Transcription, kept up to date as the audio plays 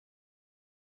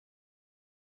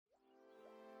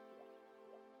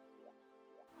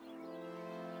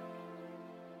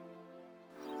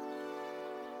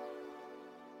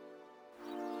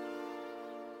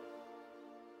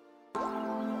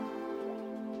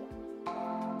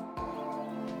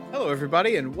Hello,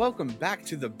 everybody, and welcome back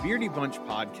to the Beardy Bunch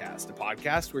podcast, a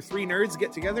podcast where three nerds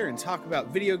get together and talk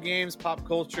about video games, pop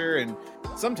culture, and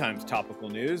sometimes topical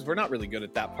news. We're not really good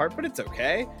at that part, but it's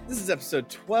okay. This is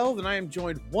episode 12, and I am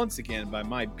joined once again by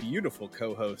my beautiful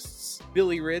co-hosts,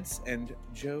 Billy Ritz and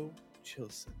Joe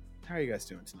Chilson. How are you guys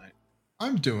doing tonight?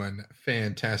 I'm doing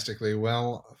fantastically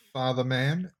well, Father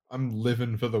Man. I'm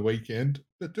living for the weekend,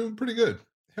 but doing pretty good.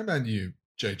 How about you,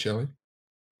 Jay Chili?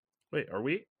 Wait, are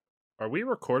we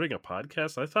recording a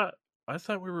podcast? I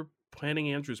thought we were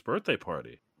planning Andrew's birthday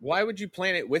party. Why would you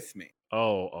plan it with me?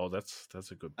 Oh, that's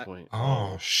a good point.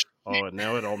 Oh, and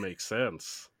now it all makes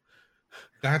sense.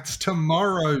 That's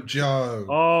tomorrow, Joe.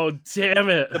 Oh, damn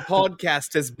it. The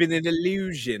podcast has been an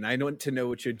illusion. I want to know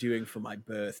what you're doing for my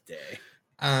birthday.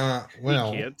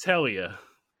 Well, we can't tell you.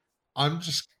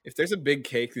 If there's a big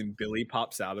cake and Billy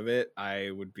pops out of it, I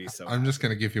would be so I'm just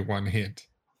going to give you one hint.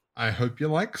 I hope you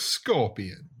like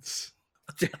scorpions.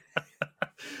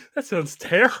 That sounds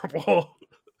terrible.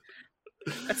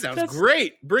 That sounds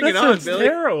great. Bring it on, sounds Billy.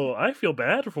 Terrible. I feel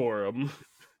bad for him.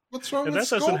 What's wrong And with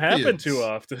that scorpions? doesn't happen too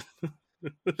often.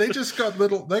 They just got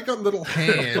little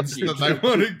hands that they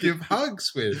want to give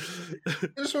hugs with.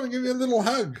 They just want to give you a little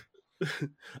hug.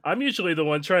 I'm usually the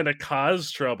one trying to cause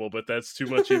trouble, but that's too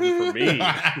much even for me.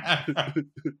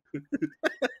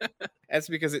 That's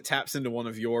because it taps into one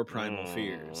of your primal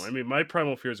fears. I mean, my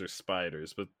primal fears are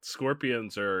spiders, but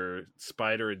scorpions are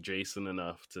spider adjacent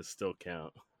enough to still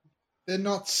count. They're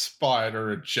not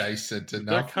spider adjacent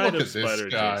enough. They're kind Look of at this spider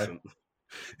guy. adjacent.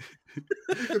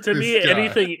 Look To at me, this guy.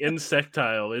 anything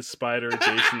insectile is spider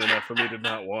adjacent enough for me to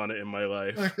not want it in my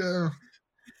life. Like,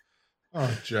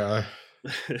 oh, Joe.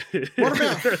 What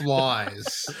about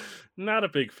flies? Not a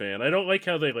big fan. I don't like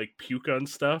how they puke on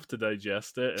stuff to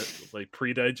digest it,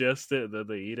 pre-digest it, and then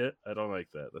they eat it. I don't like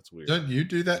that. That's weird. Don't you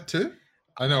do that too?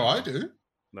 I know I do.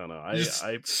 No.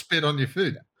 I spit on your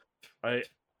food. I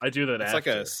do that. It's after. like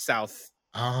a south.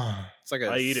 It's like a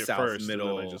I eat it south first,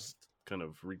 middle. and then I just kind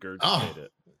of regurgitate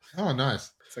it. Oh, nice.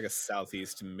 It's like a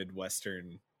southeast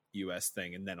midwestern U.S.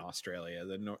 thing, and then Australia,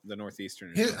 the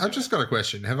northeastern. Here, I've just got a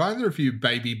question. Have either of you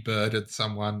baby birded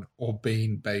someone or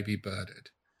been baby birded?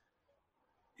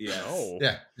 Yes. Oh.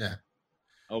 Yeah.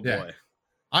 Oh Yeah. boy.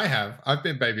 I have. I've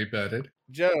been baby birded.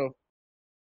 Joe,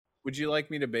 would you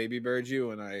like me to baby bird you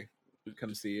when I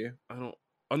come see you? I don't.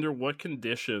 Under what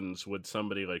conditions would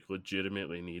somebody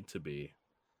legitimately need to be,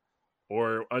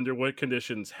 or under what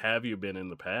conditions have you been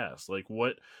in the past?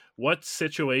 What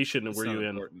situation That's were not you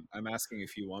important. I'm asking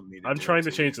if you want me to. I'm do trying it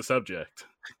to change the subject.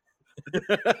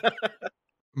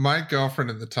 My girlfriend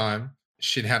at the time,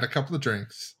 she'd had a couple of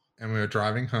drinks and we were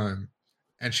driving home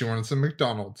and she wanted some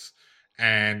McDonald's.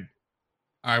 And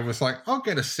I was like, I'll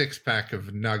get a 6-pack of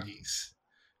nuggies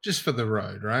just for the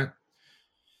road, right?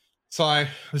 So I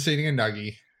was eating a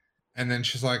nuggie and then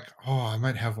she's like, oh, I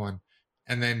might have one.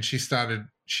 And then she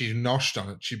noshed on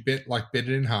it. She bit it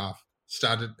in half,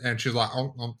 and she was like,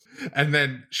 oh. And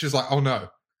then she's like, oh no,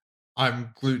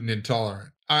 I'm gluten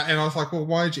intolerant. And I was like, well,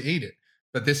 why'd you eat it?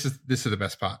 But this is the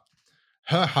best part.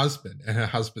 Her husband and her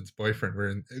husband's girlfriend were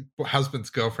in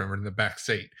the back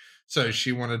seat. So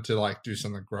she wanted to do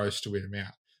something gross to weird him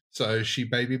out. So she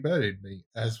baby birded me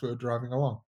as we were driving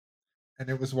along. And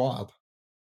it was wild.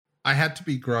 I had to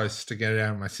be gross to get it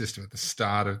out of my system at the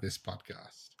start of this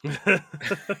podcast. I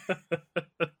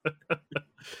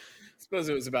suppose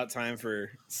it was about time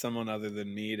for someone other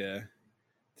than me to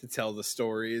tell the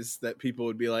stories that people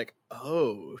would be like,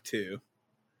 oh, to.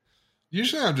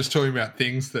 Usually I'm just talking about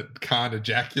things that can't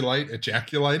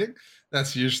ejaculating.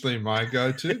 That's usually my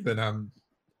go-to, but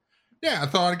I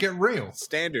thought I'd get real.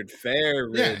 Standard fare.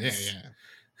 Yeah.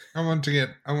 I want to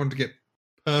get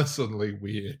personally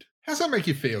weird. How's that make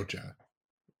you feel, Joe?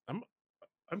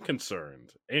 I'm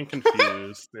concerned and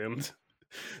confused, and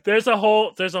there's a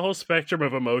whole spectrum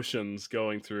of emotions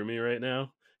going through me right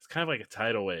now. It's kind of like a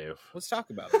tidal wave. Let's talk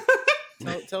about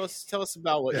it. Tell us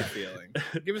about what you're feeling.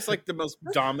 Give us the most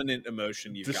dominant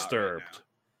emotion you've Disturbed.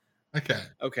 got right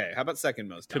now. Okay. How about second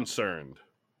most dominant? Concerned.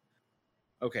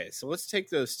 Okay, so let's take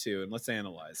those two and let's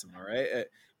analyze them. All right,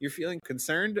 you're feeling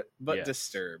concerned but Yes.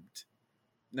 Disturbed.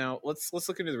 Now let's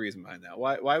look into the reason behind that.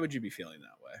 Why would you be feeling that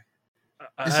way?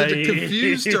 Is it a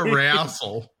confused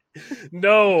arousal?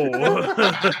 No.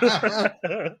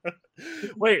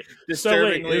 Wait.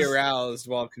 Disturbingly aroused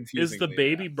while confused. Is the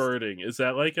baby birding? Is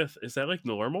that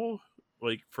normal?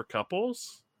 For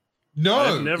couples?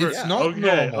 No, it's not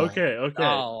normal. Okay.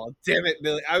 Oh, damn it,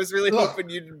 Billy! I was really hoping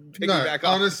you'd piggyback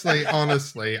off.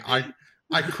 Honestly,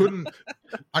 I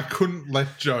couldn't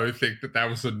let Joe think that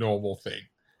was a normal thing.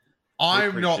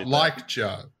 I'm not that. like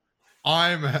Joe.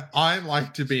 I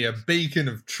like to be a beacon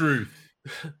of truth.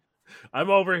 I'm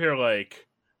over here like,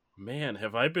 man,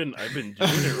 I've been doing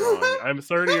it wrong. I'm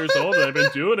 30 years old and I've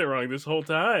been doing it wrong this whole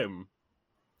time.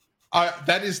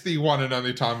 That is the one and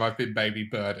only time I've been baby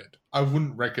birded. I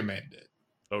wouldn't recommend it.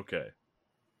 Okay.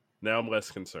 Now I'm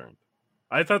less concerned.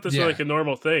 I thought this was like a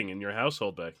normal thing in your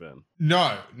household back then.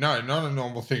 No, not a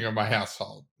normal thing in my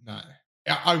household. No.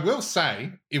 I will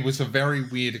say it was a very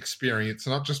weird experience,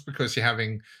 not just because you're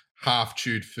having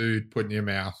half-chewed food put in your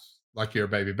mouth like you're a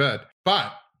baby bird,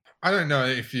 but I don't know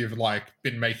if you've like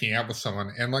been making out with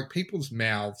someone and like people's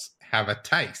mouths have a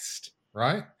taste,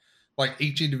 right? Like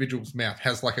each individual's mouth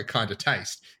has like a kind of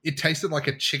taste. It tasted like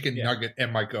a chicken nugget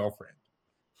and my girlfriend.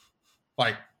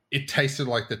 Like it tasted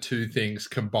like the two things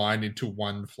combined into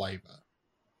one flavor.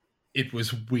 It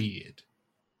was weird.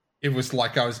 It was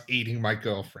like I was eating my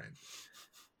girlfriend.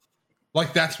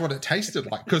 Like that's what it tasted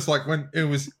like. Because like when it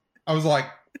was, I was like,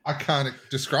 I can't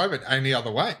describe it any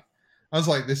other way. I was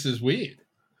like, this is weird.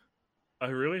 I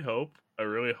really hope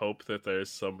that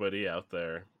there's somebody out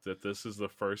there that this is the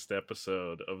first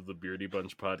episode of the Beardy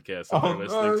Bunch podcast that they're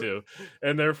listening to,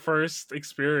 and their first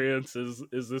experience is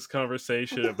this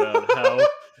conversation about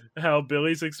how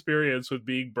Billy's experience with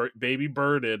being baby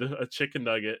birded a chicken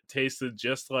nugget tasted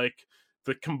just like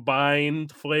the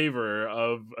combined flavor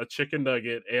of a chicken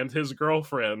nugget and his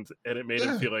girlfriend, and it made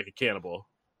him feel like a cannibal.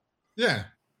 Yeah.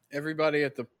 Everybody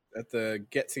at the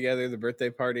get together, the birthday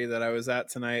party that I was at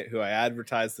tonight, who I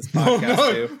advertised this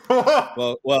podcast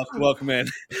to. Well, welcome in.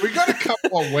 We got a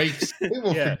couple of weeks.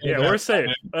 We're safe.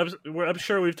 I'm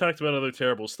sure we've talked about other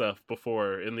terrible stuff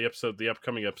before in the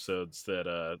upcoming episodes.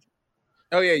 That.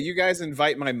 Oh yeah, you guys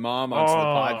invite my mom onto the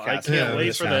podcast. I can't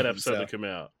wait for that episode to come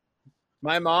out.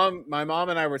 My mom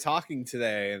and I were talking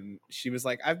today, and she was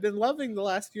like, "I've been loving the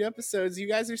last few episodes. You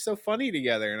guys are so funny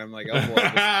together." And I'm like, "Oh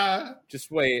boy, just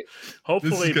wait."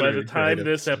 Hopefully, by the time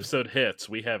this episode hits,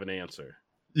 we have an answer.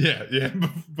 Yeah.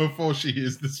 Before she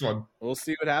hears this one, we'll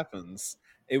see what happens.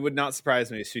 It would not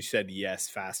surprise me if she said yes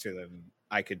faster than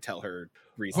I could tell her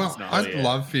reasons. Well, I'd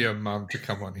love for your mom to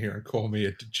come on here and call me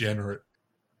a degenerate.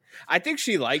 I think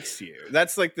she likes you.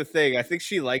 That's like the thing. I think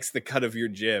she likes the cut of your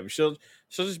jib. She'll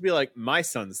just be like, "My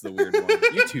son's the weird one.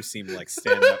 You two seem like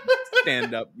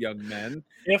stand up young men."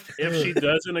 If she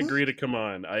doesn't agree to come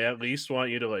on, I at least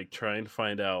want you to like try and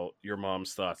find out your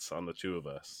mom's thoughts on the two of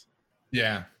us.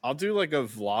 Yeah, I'll do like a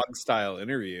vlog style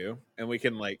interview, and we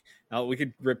can we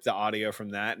could rip the audio from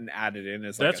that and add it in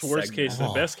as like that's worst case. The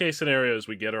best case scenario is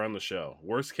we get her on the show.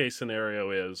 Worst case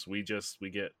scenario is we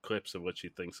get clips of what she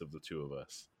thinks of the two of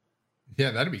us.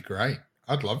 Yeah, that'd be great.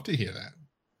 I'd love to hear that.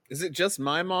 Is it just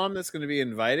my mom that's going to be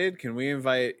invited? Can we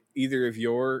invite either of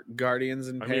your guardians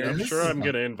and parents? I mean, I'm sure I'm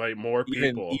going to invite more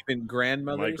people. Even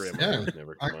grandmothers? My grandmother would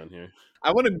never come on here.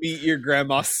 I want to meet your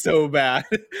grandma so bad.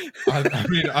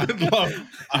 I'd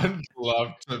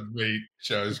love to meet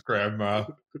Joe's grandma.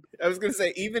 I was going to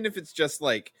say, even if it's just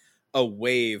like a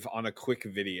wave on a quick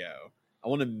video, I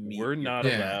want to meet. We're not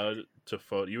allowed to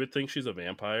photo. You would think she's a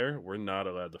vampire. We're not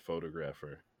allowed to photograph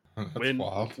her.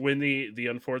 When the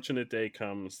unfortunate day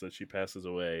comes that she passes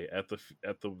away at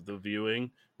the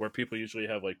viewing where people usually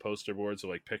have like poster boards of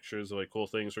like pictures of like cool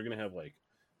things, we're gonna have like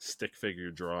stick figure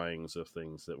drawings of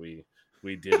things that we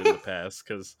did in the past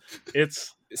because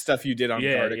it's stuff you did on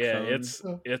Gartic phones.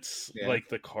 It's like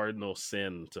the cardinal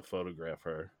sin to photograph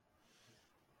her.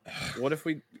 What if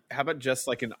how about just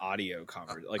like an audio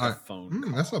conversation, like a phone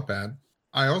call? That's not bad.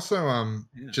 I also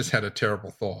just had a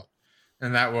terrible thought.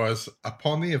 And that was,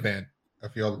 upon the event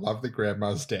of your lovely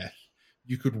grandma's death,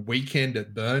 you could weekend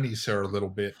at Bernie's her a little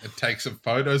bit and take some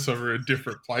photos of her in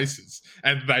different places.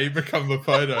 And they become the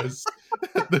photos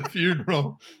at the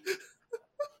funeral.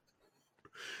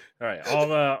 All right,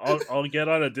 I'll get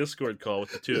on a Discord call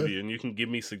with the two of you, and you can give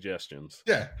me suggestions.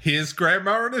 Yeah, here's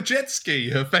grandma on a jet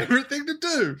ski, her favorite thing to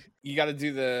do. You got to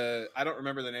do I don't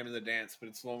remember the name of the dance, but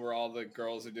it's the one where all the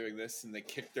girls are doing this and they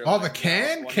kick their the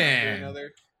can.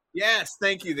 Yes,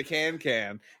 thank you. The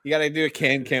can. You got to do a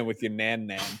can with your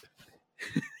nan.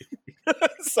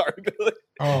 Sorry, Billy.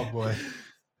 Oh boy!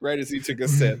 Right as he took a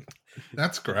sip.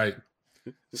 That's great.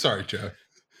 Sorry, Joe.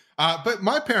 But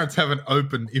my parents have an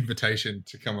open invitation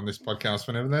to come on this podcast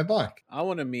whenever they'd like. I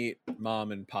want to meet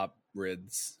Mom and Pop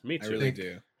Rids. Me too. I really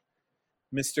do.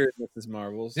 Mr. and Mrs.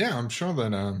 Marbles. Yeah, I'm sure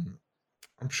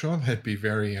they'd be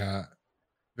very,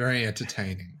 very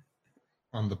entertaining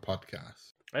on the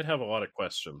podcast. I'd have a lot of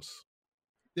questions.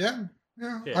 Yeah.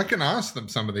 I can ask them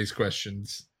some of these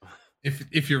questions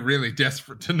if you're really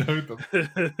desperate to know them.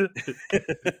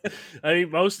 I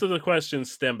mean, most of the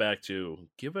questions stem back to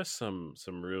give us some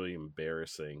really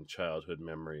embarrassing childhood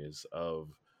memories of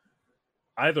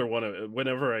either one of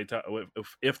whenever I talk,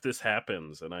 if this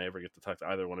happens and I ever get to talk to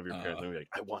either one of your parents, I'm gonna be like,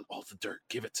 I want all the dirt,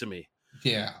 give it to me.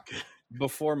 Yeah.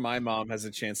 Before my mom has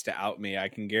a chance to out me, I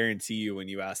can guarantee you when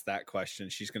you ask that question,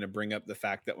 she's going to bring up the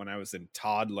fact that when I was a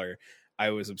toddler, I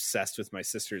was obsessed with my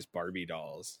sister's Barbie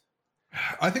dolls.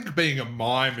 I think being a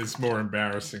mime is more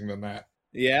embarrassing than that.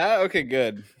 Yeah. Okay.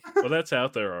 Good. Well, that's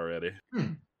out there already.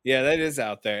 Yeah, that is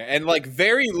out there, and like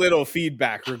very little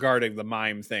feedback regarding the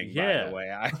mime thing. Yeah. By the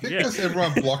way, I think because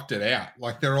everyone blocked it out.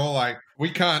 Like they're all like, we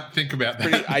can't think about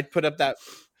that. I put up that.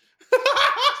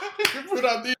 You put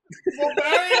up the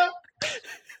barrier.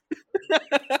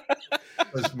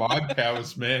 Those mime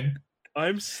powers, man.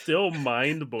 I'm still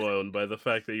mind blown by the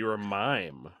fact that you're a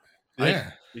mime.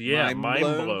 Yeah. Mind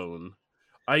blown.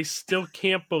 I still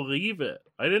can't believe it.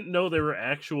 I didn't know there were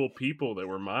actual people that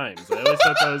were mimes. I always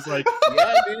thought that was like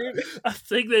yeah, dude. a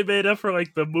thing they made up for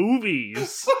like the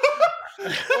movies.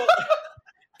 Well,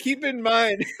 keep in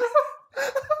mind,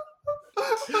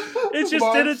 it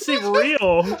just didn't seem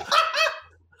real.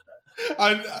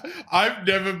 I've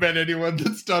never met anyone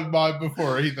that's done mime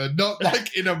before either. Not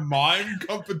like in a mime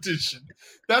competition.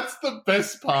 That's the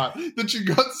best part. That you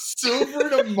got silver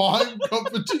in a mime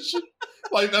competition.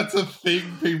 Like that's a thing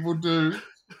people do.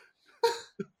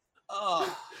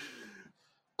 Oh.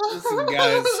 Listen,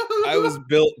 guys, I was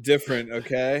built different,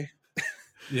 okay?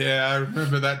 Yeah, I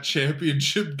remember that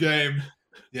championship game.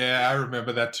 Yeah, I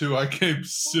remember that too. I came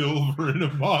silver in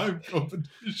a mime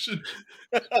competition.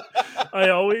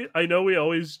 I know we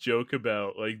always joke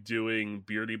about like doing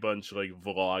Beardy Bunch like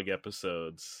vlog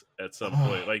episodes at some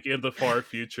point, like in the far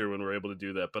future when we're able to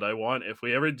do that. But I want, if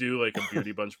we ever do like a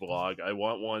Beardy Bunch vlog, I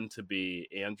want one to be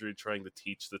Andrew trying to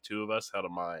teach the two of us how to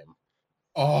mime.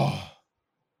 Oh,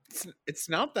 it's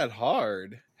not that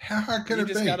hard. How hard can it be?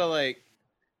 You just gotta like,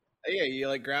 yeah, you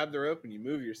like grab the rope and you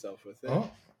move yourself with it.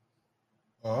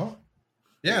 Oh.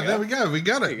 Yeah, there we go. We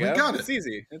got it. We got it. It's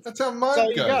easy. That's how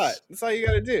mine goes. That's all you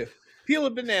got to do. Peel a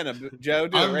banana, Joe.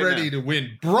 I'm ready to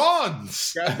win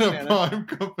bronze in a mime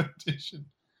competition.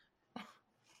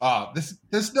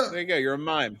 There's no. There you go. You're a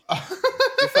mime.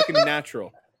 You're fucking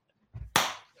natural.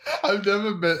 I've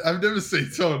never seen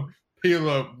someone peel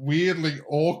a weirdly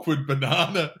awkward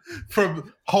banana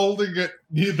from holding it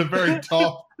near the very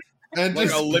top and like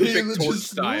just Olympic torch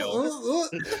style.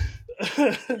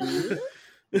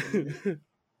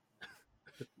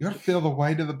 You got to feel the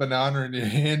weight of the banana in your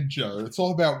hand, Joe. It's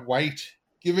all about weight.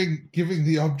 Giving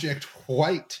the object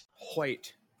weight.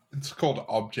 Weight. It's called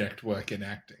object work in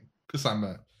acting because I'm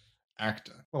an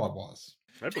actor. Well, I was.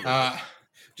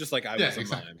 Just like I was a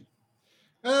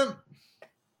mime.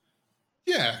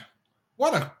 Yeah.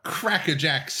 What a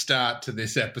crackerjack start to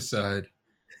this episode.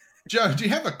 Joe, do you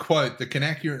have a quote that can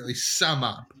accurately sum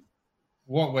up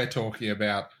what we're talking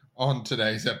about on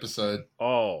today's episode?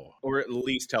 Or at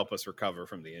least help us recover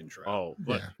from the intro.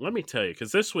 Let me tell you,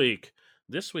 because this week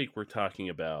we're talking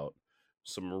about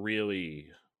some really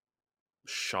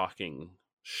shocking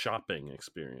shopping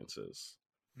experiences.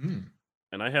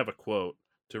 And I have a quote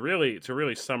to really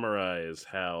summarize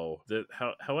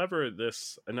however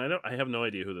this, and I have no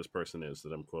idea who this person is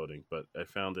that I'm quoting, but I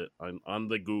found it on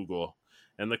the Google,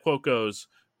 and the quote goes,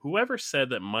 "Whoever said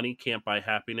that money can't buy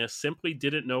happiness simply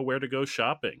didn't know where to go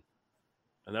shopping."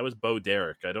 And that was Bo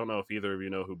Derek. I don't know if either of you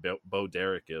know who Bo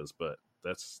Derek is, but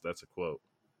that's a quote.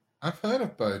 I've heard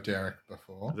of Bo Derek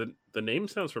before. The name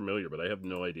sounds familiar, but I have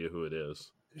no idea who it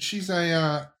is. She's an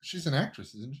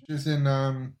actress, isn't she? She's in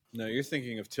No, you're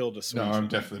thinking of Tilda Swinton. No, I'm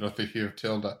definitely not thinking of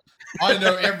Tilda. I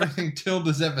know everything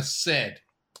Tilda's ever said.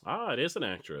 It is an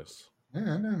actress.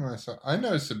 Yeah, I know myself. I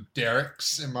know some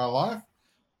Dereks in my life.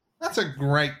 That's a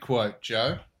great quote,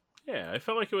 Joe. Yeah, I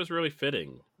felt like it was really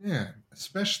fitting. Yeah,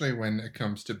 especially when it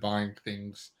comes to buying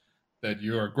things that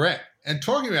you regret. And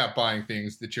talking about buying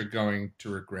things that you're going to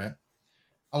regret,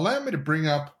 allow me to bring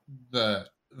up the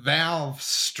Valve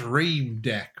Stream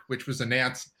Deck, which was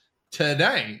announced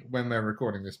today when we're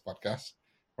recording this podcast,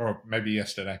 or maybe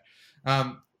yesterday.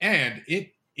 And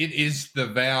it is the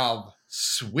Valve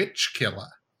Switch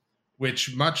Killer,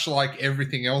 which, much like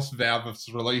everything else Valve has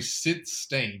released since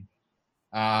Steam,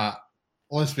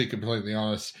 let's be completely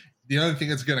honest, the only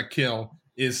thing it's going to kill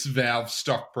is Valve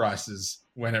stock prices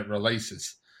when it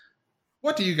releases.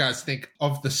 What do you guys think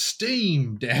of the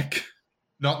Steam Deck?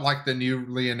 Not like the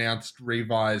newly announced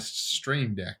revised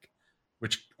Stream Deck,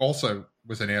 which also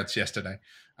was announced yesterday,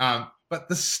 but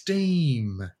the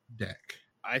Steam Deck.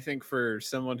 I think for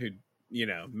someone who,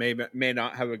 may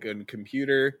not have a good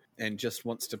computer and just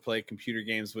wants to play computer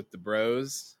games with the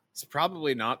bros, It's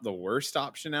probably not the worst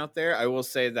option out there. I will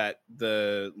say that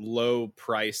the low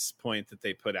price point that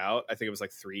they put out, I think it was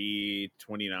like $329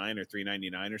 or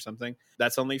 $399 or something.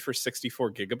 That's only for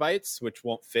 64 gigabytes, which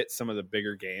won't fit some of the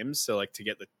bigger games. So like to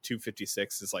get the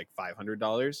 256 is like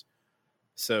 $500.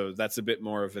 So that's a bit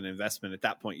more of an investment. At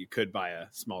that point, you could buy a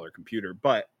smaller computer,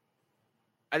 but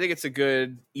I think it's a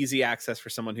good, easy access for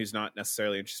someone who's not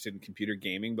necessarily interested in computer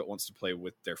gaming, but wants to play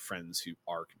with their friends who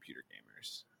are computer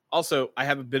gamers. Also, I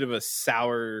have a bit of a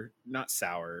a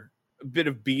bit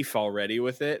of beef already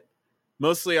with it,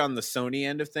 mostly on the Sony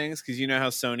end of things, because you know how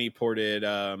Sony ported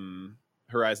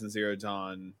Horizon Zero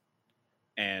Dawn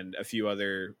and a few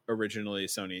other originally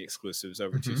Sony exclusives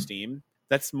over to Steam.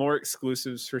 That's more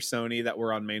exclusives for Sony that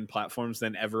were on main platforms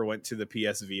than ever went to the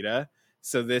PS Vita.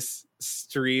 So this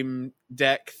Stream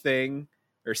Deck thing,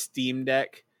 or Steam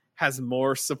Deck, has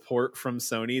more support from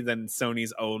Sony than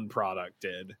Sony's own product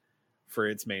did for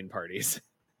its main parties.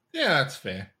 Yeah, that's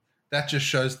fair. That just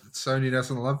shows that Sony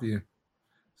doesn't love you.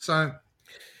 So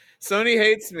Sony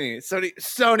hates me.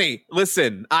 Sony,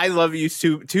 listen, I love you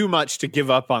too much to give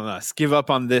up on us. Give up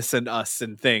on this and us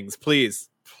and things. Please,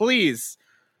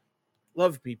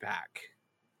 love me back.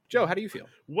 Joe, how do you feel?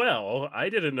 Well, I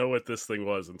didn't know what this thing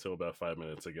was until about 5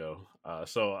 minutes ago.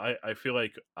 So I feel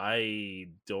like I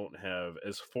don't have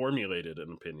as formulated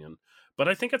an opinion. But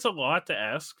I think it's a lot to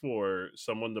ask for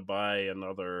someone to buy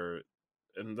another.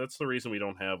 And that's the reason we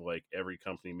don't have like every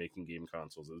company making game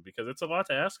consoles, is because it's a lot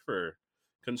to ask for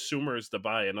consumers to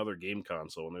buy another game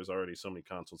console. And there's already so many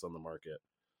consoles on the market.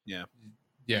 Yeah.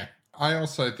 Yeah. I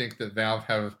also think that Valve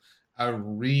have a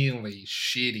really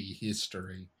shitty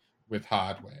history with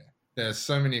hardware. There's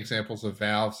so many examples of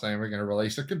Valve saying we're going to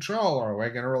release a controller, or we're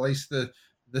going to release the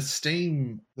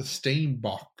Steam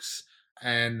box,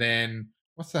 and then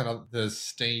what's that? The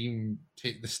Steam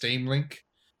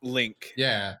Link.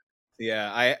 Yeah.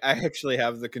 I actually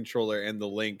have the controller and the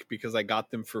Link because I got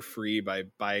them for free by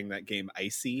buying that game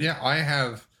Icy. Yeah, I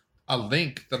have a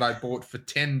Link that I bought for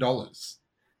 $10,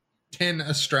 10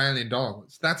 Australian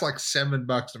dollars. That's like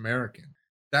 $7 American.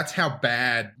 That's how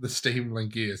bad the Steam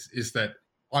Link is that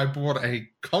I bought a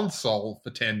console for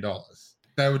 $10.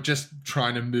 They were just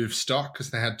trying to move stock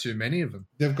because they had too many of them.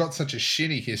 They've got such a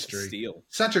shitty history. Steal.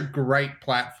 Such a great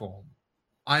platform.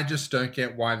 I just don't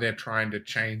get why they're trying to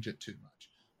change it too much.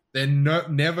 They're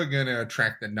never going to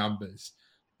attract the numbers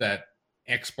that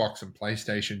Xbox and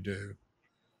PlayStation do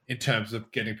in terms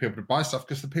of getting people to buy stuff,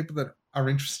 because the people that are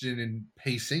interested in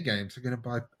PC games are going to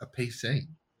buy a PC.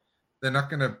 They're not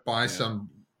going to buy some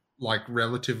like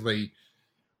relatively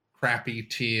crappy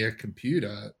tier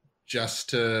computer just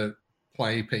to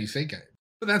play PC games.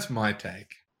 But that's my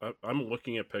take. I'm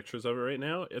looking at pictures of it right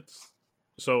now. It's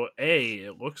so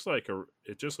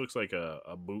it just looks like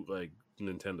a bootleg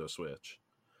Nintendo Switch,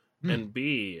 and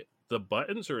B, the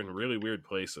buttons are in really weird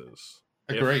places.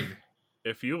 Agreed.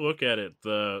 If you look at it,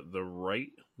 the right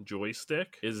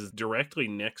joystick is directly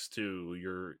next to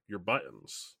your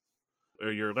buttons.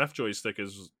 Or your left joystick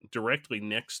is directly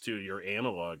next to your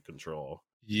analog control.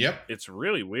 Yep. It's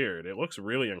really weird. It looks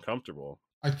really uncomfortable.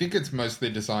 I think it's mostly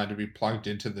designed to be plugged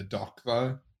into the dock,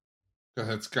 though,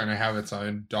 because it's going to have its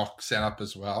own dock setup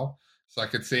as well. So I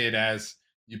could see it as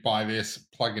you buy this,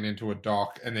 plug it into a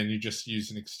dock, and then you just use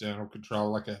an external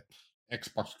controller, like a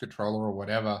Xbox controller or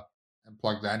whatever, and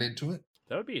plug that into it.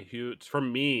 That would be a huge, for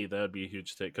me, that would be a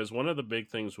huge take. Because one of the big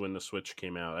things when the Switch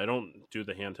came out, I don't do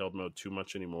the handheld mode too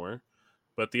much anymore,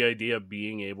 but the idea of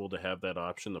being able to have that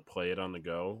option to play it on the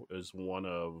go is one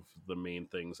of the main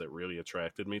things that really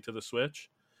attracted me to the Switch.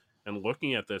 And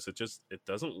looking at this, it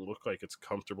doesn't look like it's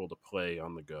comfortable to play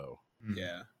on the go.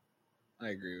 Yeah, I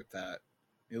agree with that.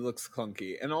 It looks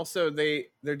clunky. And also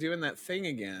they're doing that thing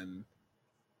again,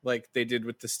 like they did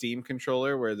with the Steam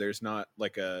controller, where there's not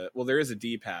like there is a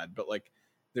D-pad, but like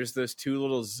there's those two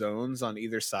little zones on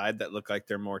either side that look like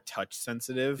they're more touch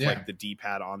sensitive, like the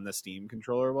D-pad on the Steam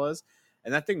controller was.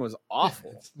 And that thing was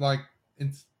awful.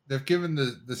 They've given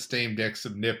the Steam Deck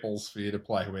some nipples for you to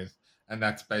play with, and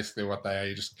that's basically what they are.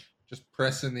 You just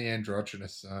pressing the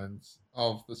androgynous zones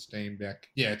of the Steam Deck.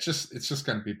 Yeah, it's just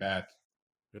going to be bad.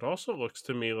 It also looks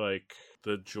to me like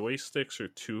the joysticks are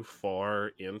too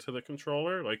far into the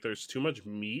controller. Like there's too much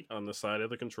meat on the side of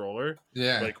the controller.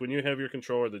 Yeah. Like when you have your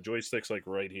controller, the joystick's like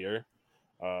right here,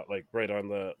 like right on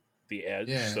the edge,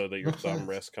 so that your thumb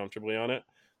rests comfortably on it.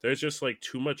 There's just like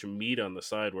too much meat on the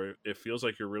side where it feels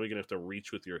like you're really going to have to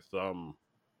reach with your thumb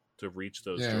to reach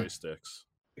those joysticks.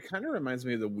 It kind of reminds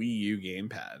me of the Wii U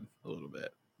gamepad a little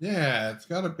bit. Yeah, it's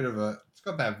got it's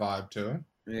got that vibe to it.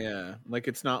 Yeah, like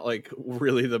it's not like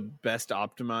really the best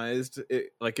optimized.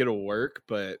 It'll work,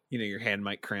 but your hand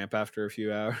might cramp after a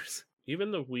few hours.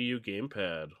 Even the Wii U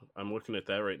gamepad, I'm looking at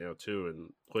that right now too,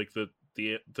 and like the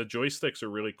joysticks are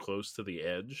really close to the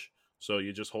edge, so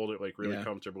you just hold it like really Yeah.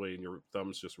 comfortably, and your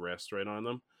thumbs just rest right on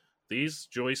them. These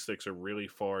joysticks are really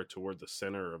far toward the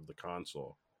center of the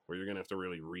console, where you're gonna have to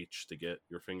really reach to get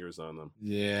your fingers on them.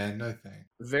 Yeah, no thanks.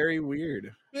 Very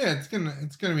weird. Yeah, it's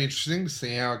gonna be interesting to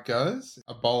see how it goes.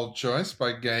 A bold choice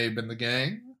by Gabe and the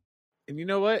gang. And you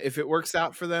know what? If it works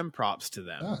out for them, props to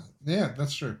them. Oh, yeah,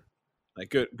 that's true. Like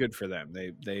good for them.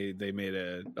 They made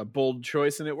a bold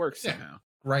choice and it works Yeah. somehow.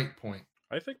 Great point.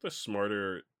 I think the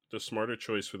smarter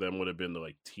choice for them would have been to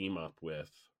like team up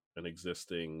with an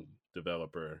existing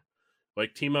developer,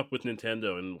 like team up with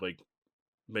Nintendo and like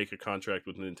make a contract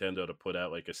with Nintendo to put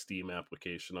out like a Steam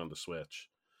application on the Switch,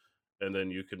 and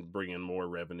then you can bring in more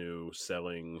revenue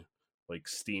selling like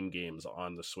Steam games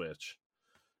on the Switch,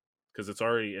 because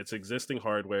it's existing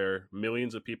hardware.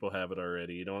 Millions of people have it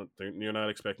already. You're not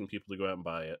expecting people to go out and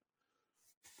buy it.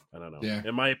 I don't know. Yeah.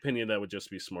 In my opinion, that would just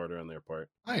be smarter on their part.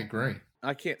 I agree.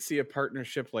 I can't see a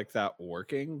partnership like that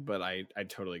working, but I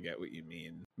totally get what you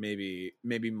mean. Maybe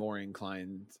more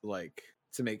inclined like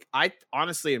to make. I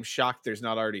honestly am shocked there's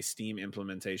not already Steam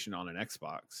implementation on an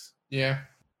Xbox. Yeah.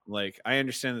 Like I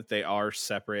understand that they are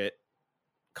separate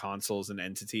consoles and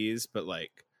entities, but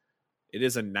like it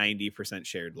is a 90%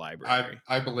 shared library.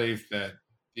 I believe that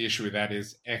the issue with that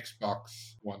is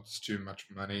Xbox wants too much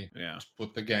money Yeah. to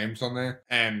put the games on there.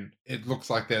 And it looks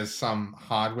like there's some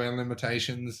hardware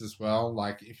limitations as well.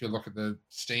 Like if you look at the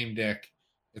Steam Deck,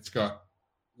 it's got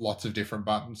lots of different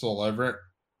buttons all over it,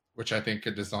 which I think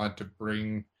are designed to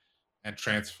bring and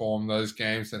transform those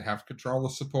games that have controller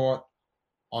support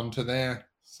onto there.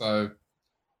 So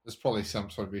there's probably some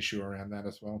sort of issue around that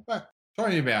as well. But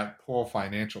talking about poor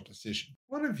financial decision,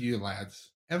 what have you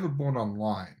lads ever bought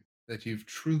online that you've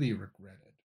truly regretted?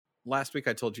 Last week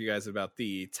I told you guys about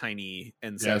the tiny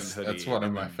N7 Yes, hoodie. that's one of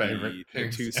and my then favorite the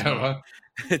things two small-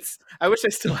 ever. I wish I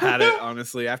still had it,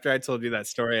 honestly. After I told you that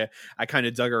story, I kind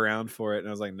of dug around for it and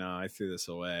I was like, no, I threw this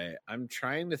away. I'm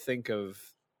trying to think of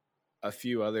a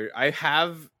few other. I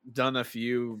have done a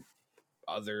few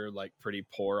other like pretty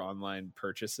poor online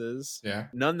purchases. Yeah.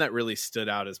 None that really stood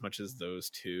out as much as those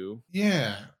two.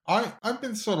 Yeah. I've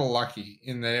been sort of lucky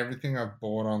in that everything I've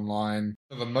bought online,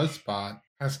 for the most part,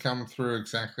 has come through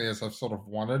exactly as I've sort of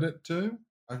wanted it to.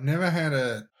 I've never had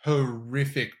a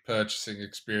horrific purchasing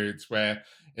experience where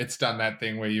it's done that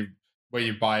thing where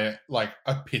you buy like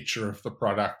a picture of the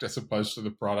product as opposed to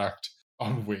the product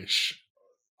on Wish.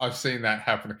 I've seen that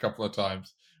happen a couple of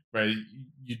times where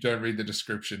you don't read the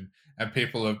description and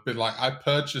people have been like, I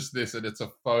purchased this and it's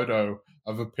a photo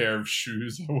of a pair of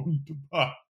shoes I wanted to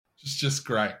buy. It's just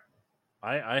great.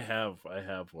 I have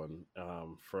one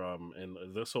from,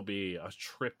 and this will be a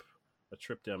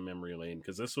trip down memory lane,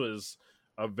 because this was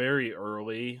a very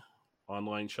early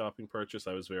online shopping purchase.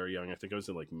 I was very young. I think I was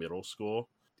in like middle school.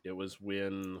 It was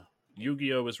when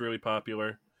Yu-Gi-Oh was really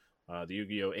popular. The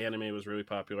Yu-Gi-Oh anime was really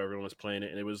popular. Everyone was playing it,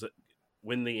 and it was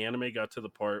when the anime got to the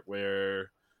part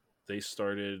where they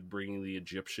started bringing the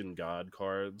Egyptian god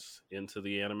cards into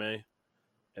the anime,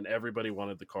 and everybody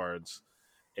wanted the cards.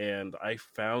 And I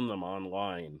found them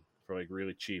online for like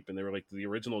really cheap, and they were like the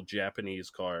original Japanese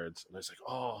cards. And I was like,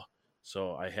 oh,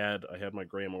 so I had my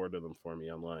gram order them for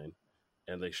me online,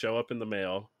 and they show up in the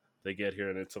mail. They get here,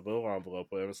 and it's a little envelope.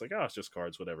 And I was like, oh, it's just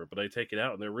cards, whatever. But I take it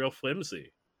out, and they're real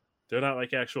flimsy. They're not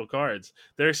like actual cards.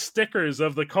 They're stickers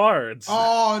of the cards.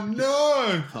 Oh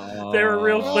no! They were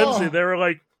real flimsy. They were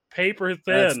like paper thin.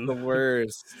 That's the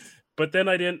worst. But then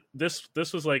I didn't. This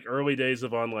was like early days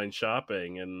of online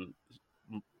shopping, and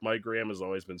my gram has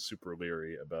always been super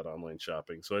leery about online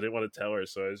shopping, so I didn't want to tell her.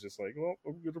 So I was just like, well,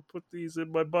 I'm gonna put these in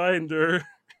my binder.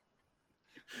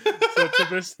 So to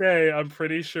this day, I'm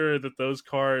pretty sure that those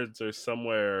cards are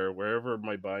somewhere, wherever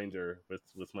my binder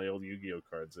with my old Yu-Gi-Oh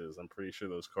cards is. I'm pretty sure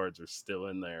those cards are still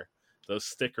in there. Those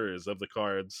stickers of the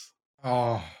cards.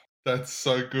 Oh, that's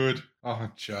so good. Oh,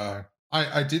 Joe.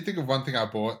 I did think of one thing I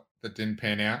bought that didn't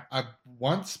pan out. I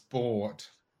was buying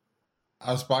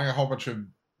a whole bunch of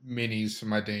minis for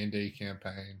my D&D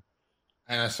campaign,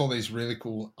 and I saw these really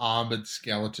cool armored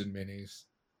skeleton minis.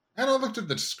 And I looked at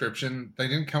the description. They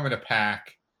didn't come in a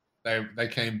pack. They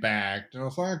came bagged, and I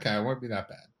was like, okay, it won't be that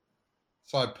bad.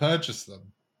 So I purchased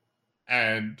them,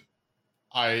 and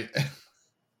and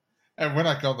when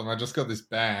I got them, I just got this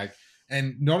bag,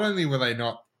 and not only were they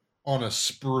not on a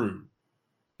sprue,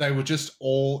 they were just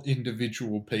all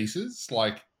individual pieces.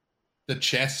 Like the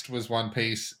chest was one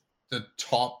piece, the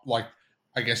top, like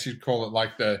I guess you'd call it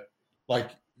like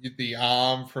the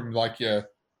arm from like your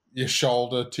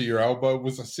shoulder to your elbow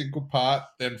was a single part.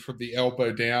 Then from the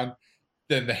elbow down,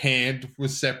 then the hand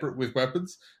was separate with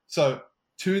weapons. So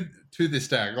to this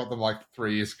day, I got them like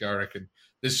 3 years ago, I reckon.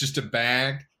 There's just a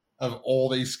bag of all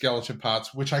these skeleton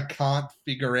parts, which I can't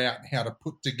figure out how to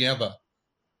put together.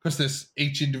 Because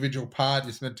each individual part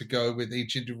is meant to go with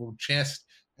each individual chest,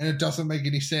 and it doesn't make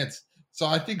any sense. So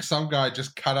I think some guy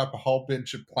just cut up a whole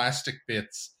bunch of plastic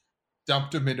bits,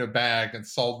 dumped them in a bag, and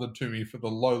sold them to me for the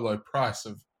low price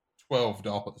of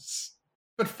 $12.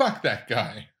 But fuck that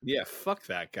guy. Yeah, fuck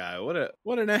that guy.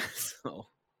 What an asshole.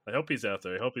 I hope he's out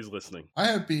there. I hope he's listening.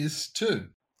 I hope he is too.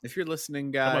 If you're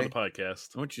listening, guy, Come on the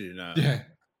podcast. I want you to know. Yeah.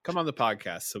 Come on the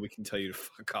podcast so we can tell you to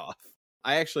fuck off.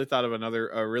 I actually thought of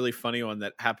a really funny one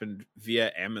that happened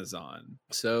via Amazon.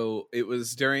 So it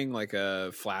was during like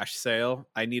a flash sale.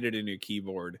 I needed a new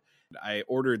keyboard. I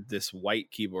ordered this white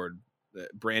keyboard. The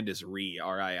brand is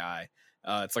RII.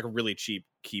 It's like a really cheap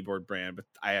keyboard brand, but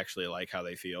I actually like how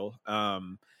they feel.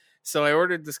 So I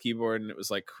ordered this keyboard and it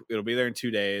was like, it'll be there in 2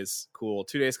 days. Cool.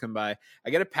 2 days come by. I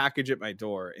get a package at my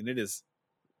door and it is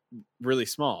really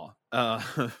small. And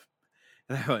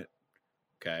I went,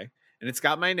 okay. And it's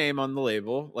got my name on the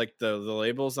label, like the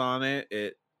label's on it.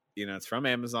 It's from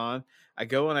Amazon. I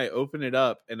go and I open it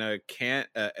up, and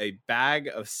a bag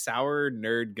of sour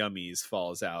nerd gummies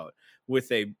falls out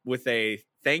with a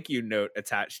thank you note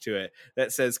attached to it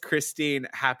that says, "Christine,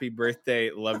 happy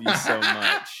birthday, love you so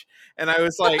much." And I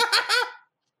was like,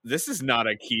 this is not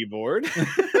a keyboard.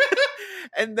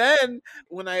 And then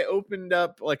when I opened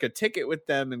up like a ticket with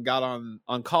them and got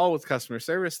on call with customer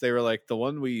service, they were like, the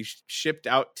one we shipped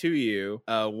out to you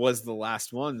was the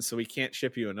last one. So we can't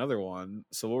ship you another one.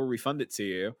 So we'll refund it to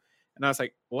you. And I was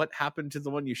like, what happened to the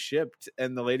one you shipped?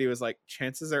 And the lady was like,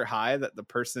 chances are high that the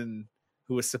person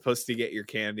who was supposed to get your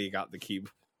candy got the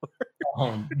keyboard.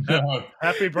 Oh, no.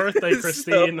 Happy birthday,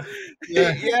 Christine.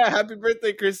 Yeah, happy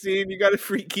birthday, Christine. You got a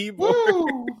free keyboard.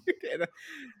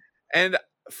 And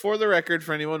for the record,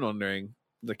 for anyone wondering,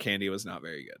 the candy was not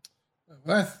very good.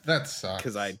 That sucks.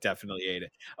 Because I definitely ate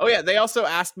it. Oh, yeah. They also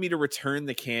asked me to return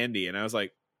the candy. And I was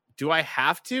like, do I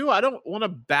have to? I don't want to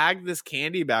bag this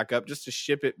candy back up just to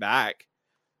ship it back.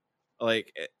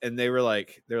 Like, and they were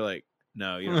like,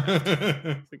 no, you don't have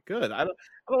to. Like, good. I don't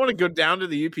want to go down to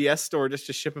the UPS store just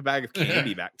to ship a bag of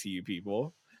candy back to you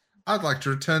people. I'd like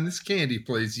to return this candy,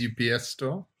 please, UPS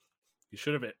store. You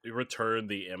should have returned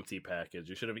the empty package.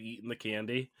 You should have eaten the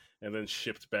candy and then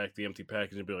shipped back the empty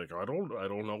package and be like, I don't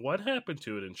know what happened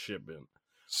to it in shipment.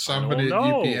 Somebody at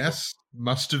UPS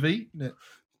must have eaten it.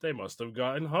 They must have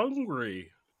gotten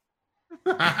hungry.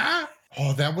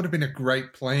 Oh, that would have been a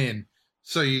great plan.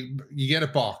 So you get a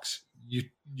box. You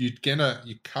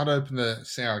cut open the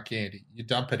sour candy. You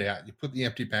dump it out. You put the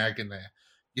empty bag in there.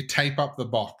 You tape up the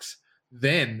box.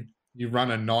 Then you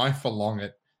run a knife along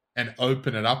it and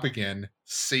open it up again,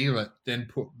 seal it, then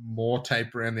put more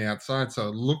tape around the outside so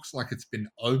it looks like it's been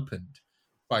opened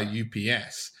by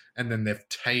UPS, and then they've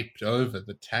taped over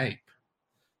the tape.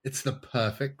 It's the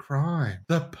perfect crime.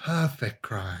 The perfect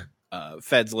crime.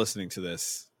 Feds listening to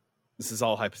this is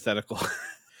all hypothetical.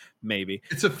 Maybe.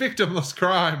 It's a victimless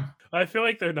crime. I feel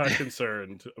like they're not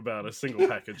concerned about a single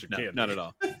package of candy. Not at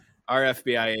all. Our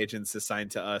FBI agents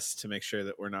assigned to us to make sure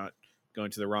that we're not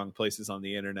going to the wrong places on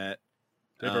the internet.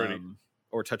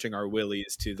 Or touching our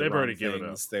willies to the wrong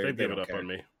things. They've given up on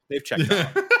me. They've checked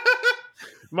out.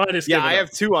 Mine is I have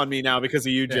 2 on me now because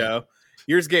of you, Joe.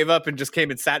 Yours gave up and just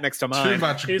came and sat next to mine. Too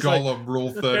much Gollum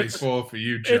Rule 34 for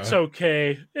you, Joe. It's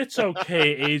okay. It's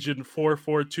okay, Agent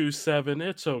 4427.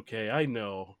 It's okay. I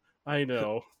know.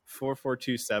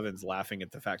 4427's laughing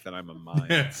at the fact that I'm a mime.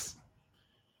 Yes.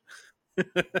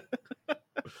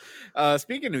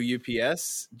 Speaking of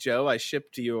UPS, Joe, I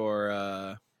shipped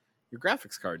your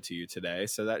graphics card to you today,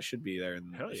 so that should be there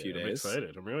in a few days.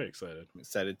 I'm really excited. I'm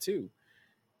excited too.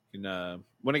 And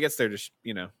when it gets there, just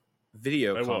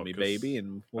video call me, baby,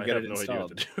 and we'll get it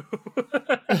installed.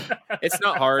 It's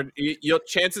not hard.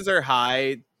 Chances are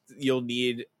high you'll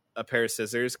need a pair of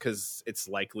scissors because it's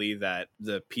likely that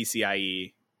the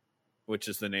PCIe, which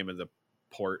is the name of the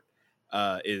port,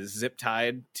 is zip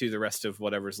tied to the rest of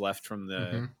whatever's left from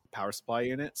the power supply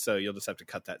unit. So you'll just have to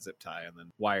cut that zip tie and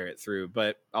then wire it through.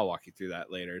 But I'll walk you through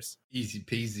that later. Easy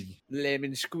peasy.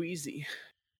 Lemon squeezy.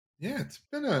 Yeah, it's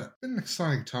been an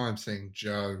exciting time seeing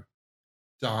Joe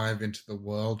dive into the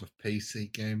world of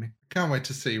PC gaming. Can't wait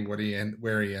to see where he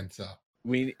ends up.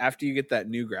 After you get that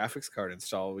new graphics card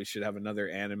installed, we should have another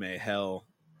anime hell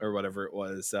or whatever it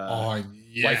was.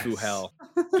 Waifu hell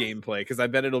gameplay, because I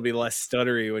bet it'll be less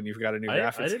stuttery when you've got a new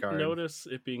graphics card. I didn't notice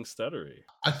it being stuttery.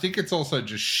 I think it's also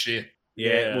just shit.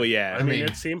 Yeah, well, yeah. I mean, mean-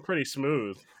 it seemed pretty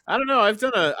smooth. I don't know. I've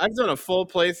done a full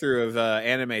playthrough of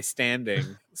Anime Standing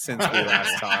since we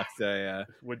last talked.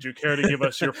 Would you care to give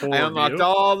us your full I unlocked review?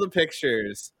 all the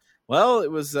pictures. Well,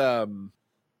 it was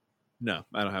no,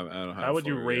 I don't have. How would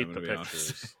you full rate review, the I'm gonna be honest.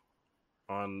 pictures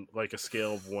on like a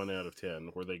scale of 1 out of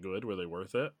 10? Were they good? Were they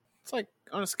worth it? It's like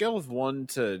on a scale of 1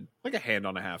 to like a hand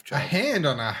on a half A chub. hand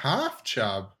on a half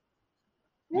chub.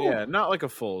 Ooh, Yeah, not like a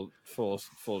full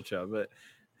chub, but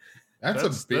that's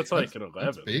a big. That's like an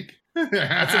That's 11. big.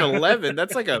 that's an 11.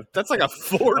 That's like a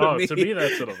 4 to Oh, me. to me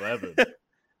that's an 11.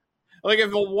 Like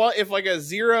if like a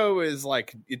 0 is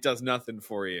like it does nothing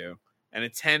for you, and a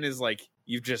 10 is like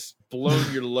you've just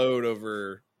blown your load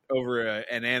over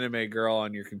an anime girl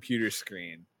on your computer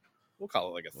screen. We'll call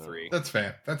it like a 3. That's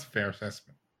fair. That's a fair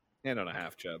assessment. Hand on a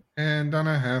half chub. And on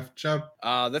a half chub.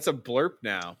 That's a blurb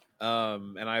now.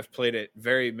 And I've played it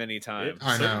very many times.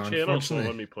 I know, Certain channels won't unfortunately.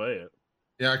 let me play it.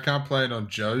 Yeah, I can't play it on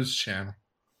Joe's channel.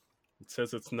 It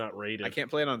says it's not rated. I can't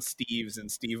play it on Steve's,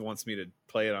 and Steve wants me to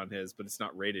play it on his, but it's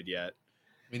not rated yet.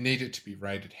 We need it to be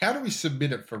rated. How do we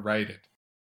submit it for rated?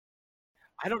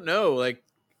 I don't know. Like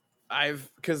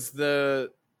because the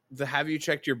Have You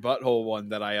Checked Your Butthole one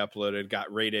that I uploaded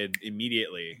got rated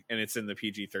immediately, and it's in the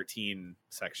PG-13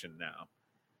 section now,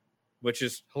 which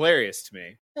is hilarious to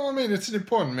me. Well, I mean, it's an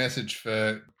important message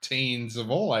for teens of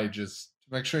all ages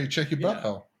to make sure you check your Yeah.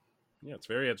 butthole. Yeah, it's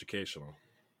very educational.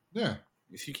 Yeah.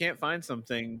 If you can't find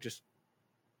something, just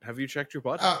have you checked your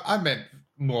butthole? I meant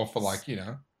more for like,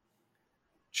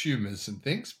 tumors and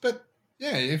things. But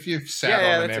yeah, if you've sat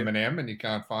Yeah, on that's an M&M and you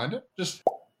can't find it, just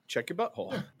Check your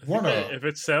butthole. yeah, I what think a... if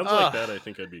it sounds like that, I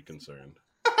think I'd be concerned.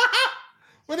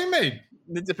 What do you mean?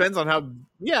 It depends on how.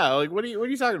 Yeah, like what are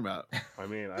you talking about? I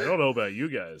mean, I don't know about you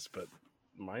guys, but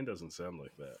mine doesn't sound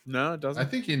like that. No, it doesn't. I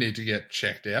think you need to get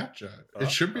checked out, Joe. It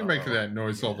should be making that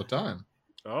noise all the time.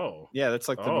 Oh. Yeah, that's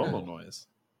like the Oh. normal noise.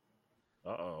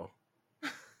 Uh-oh.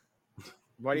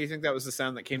 Why do you think that was the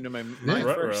sound that came to my Yeah. mind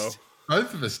Ruh-roh. first?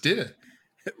 Both of us did it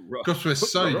Ruh. because we're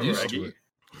so Ruh-roh, used to Reggie.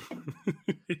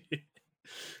 it.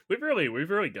 We've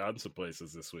really gone some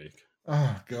places this week.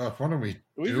 Oh God, what are we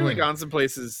We've doing? really gone some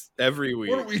places every week.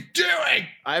 What are we doing?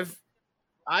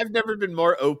 I've never been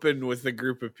more open with a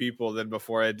group of people than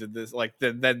before I did this, like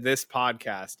than this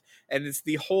podcast, and it's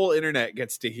the whole internet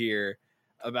gets to hear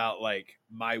about like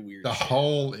my weird. The shit.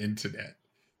 whole internet.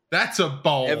 That's a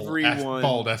bold, Everyone-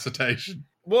 bold assertion.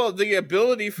 Well, the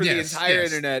ability for Yes, the entire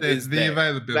yes, internet the- is the there.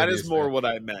 availability. That is more there. what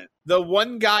I meant. The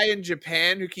one guy in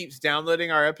Japan who keeps downloading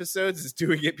our episodes is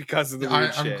doing it because of the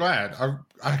weird I'm shit. glad.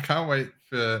 I can't wait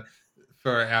for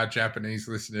our Japanese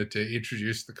listener to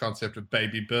introduce the concept of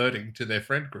baby birding to their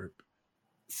friend group.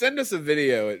 Send us a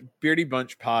video at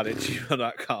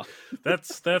beardyBunchPod@gmail.com. I'm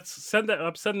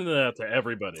sending that out to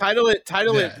everybody. Title it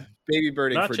Yeah. Baby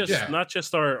Birding Not for just Yeah. not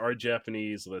just our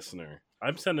Japanese listener.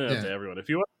 I'm sending it out Yeah. to everyone. If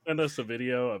you want to send us a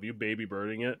video of you baby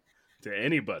birding it to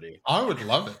anybody, I would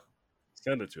love it.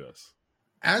 send it to us.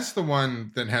 As the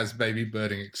one that has baby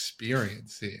birding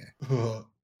experience here,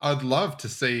 I'd love to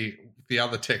see the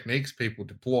other techniques people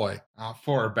deploy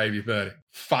for a baby birding.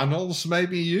 Funnels may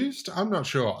be used. I'm not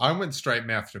sure. I went straight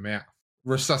mouth to mouth,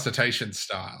 resuscitation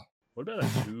style. What about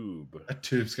a tube? A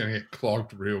tube's going to get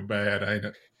clogged real bad, ain't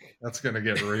it? That's going to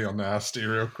get real nasty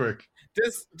real quick.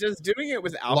 Does doing it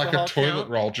with alcohol Like a toilet count?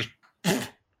 roll, just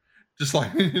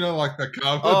like like the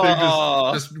carpet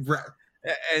Oh. thing, just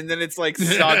And then it's like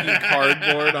soggy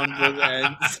cardboard on both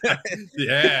ends.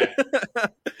 yeah.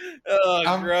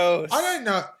 Oh, gross. I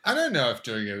don't know if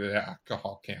doing it with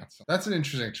alcohol counts. That's an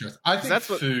interesting choice. I think That's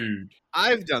what- food.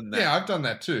 I've done that. Yeah, I've done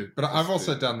that too. But I've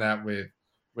also food. done that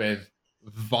with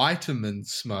vitamin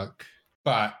smoke.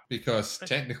 But because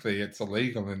technically it's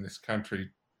illegal in this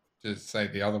country to say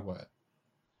the other word.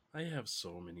 I have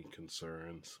so many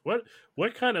concerns.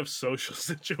 What kind of social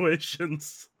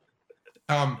situations?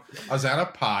 I was at a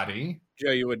party.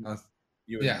 Joe, you wouldn't. I was-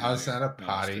 You wouldn't Yeah, I was know. at a No,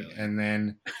 party, Australia. and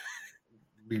then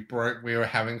we were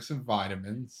having some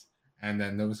vitamins, and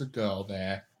then there was a girl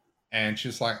there, and she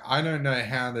was like, "I don't know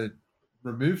how to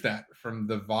remove that from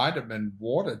the vitamin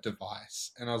water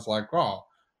device," and I was like, "Oh,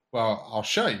 well, I'll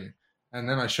show you." And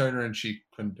then I showed her, and she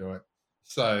couldn't do it.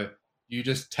 So you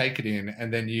just take it in,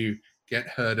 and then you get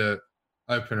her to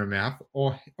open her mouth,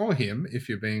 or him if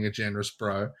you're being a generous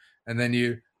bro, and then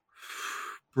you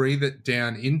breathe it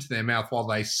down into their mouth while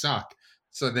they suck.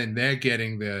 So then they're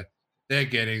getting the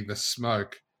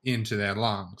smoke into their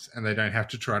lungs, and they don't have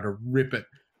to try to rip it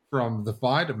from the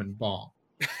vitamin bomb.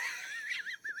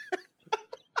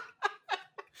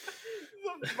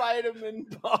 The vitamin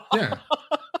bomb. Yeah,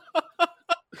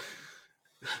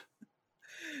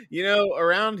 You know,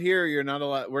 around here, you're not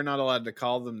allowed. We're not allowed to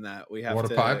call them that. We have Water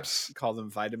to pipes? call them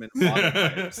vitamin water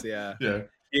pipes. Yeah, Yeah.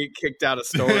 you get kicked out of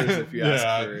stores if you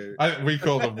ask for. We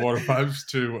call them water pipes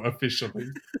too, officially,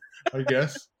 I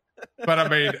guess. But I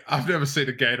mean, I've never seen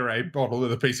a Gatorade bottle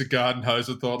with a piece of garden hose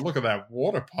and thought, look at that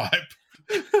water pipe.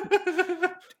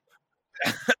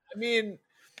 I mean,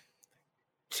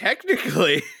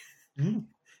 technically, Mm.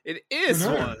 it is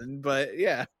I know. one, but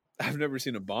yeah, I've never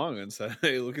seen a bong and said,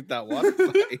 "Hey, look at that water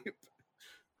pipe."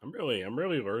 I'm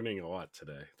really learning a lot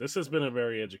today. This has been a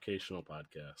very educational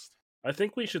podcast. I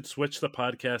think we should switch the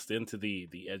podcast into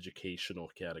the educational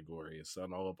categories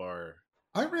on all of our.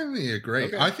 I really agree.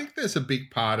 Okay. I think there's a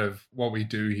big part of what we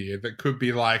do here that could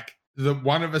be like the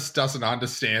one of us doesn't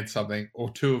understand something or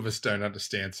two of us don't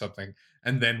understand something,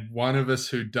 and then one of us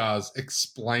who does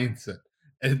explains it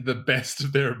in the best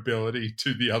of their ability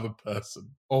to the other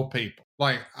person or people.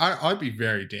 Like, I'd be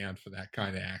very down for that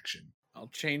kind of action. I'll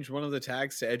change one of the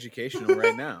tags to educational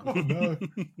right now. Oh, no.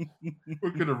 We're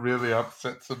going to really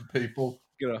upset some people.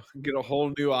 Get a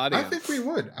whole new audience. I think we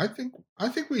would. I think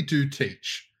we do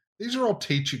teach. These are all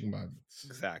teaching moments.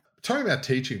 Exactly. Talking about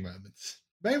teaching moments,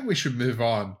 maybe we should move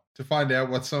on to find out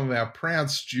what some of our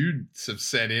proud students have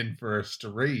sent in for us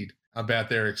to read about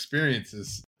their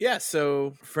experiences. Yeah,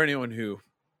 so for anyone who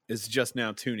is just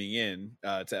now tuning in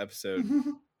to episode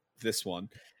this one,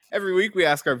 every week we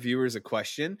ask our viewers a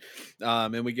question,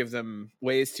 and we give them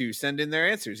ways to send in their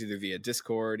answers, either via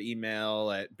Discord, email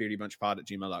at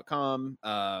beardybunchpod@gmail.com,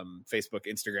 Facebook,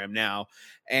 Instagram now.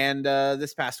 And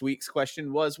this past week's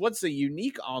question was, what's a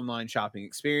unique online shopping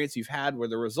experience you've had where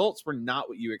the results were not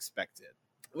what you expected?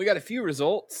 We got a few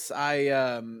results. I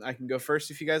can go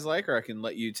first if you guys like, or I can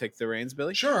let you take the reins,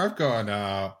 Billy. Sure, I've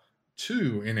got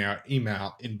two in our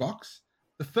email inbox.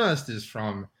 The first is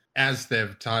from, as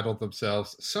they've titled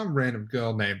themselves, some random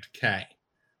girl named Kay.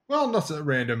 Well, not so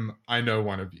random, I know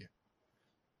one of you.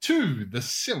 To the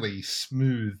silly,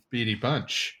 smooth, beady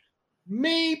bunch.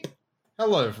 Meep!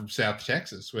 Hello from South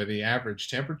Texas, where the average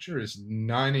temperature is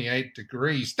 98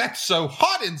 degrees. That's so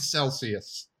hot in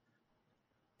Celsius!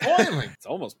 Boiling! It's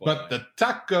almost boiling. But the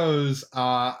tacos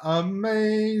are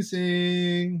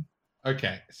amazing.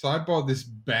 Okay, so I bought this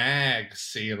bag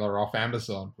sealer off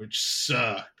Amazon, which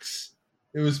sucks.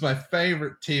 It was my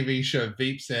favorite TV show,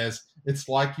 Veep says, it's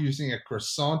like using a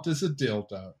croissant as a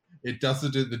dildo. It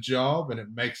doesn't do the job and it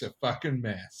makes a fucking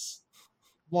mess.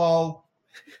 Lol.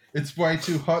 It's way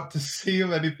too hot to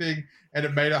seal anything and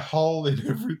it made a hole in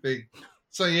everything.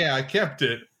 So yeah, I kept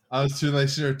it. I was too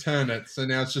lazy to return it, so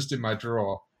now it's just in my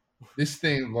drawer. This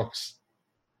thing looks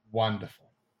wonderful.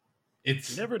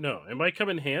 It's You never know. It might come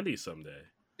in handy someday.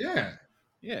 yeah.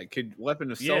 Yeah, it could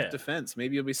weapon of Yeah. self-defense.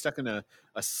 Maybe you'll be stuck in a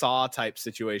Saw type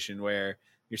situation where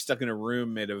you're stuck in a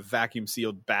room made of vacuum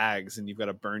sealed bags and you've got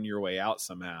to burn your way out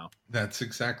somehow. That's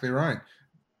exactly right.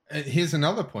 Here's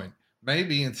another point.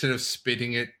 Maybe instead of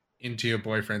spitting it into your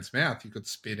boyfriend's mouth, you could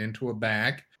spit into a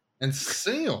bag and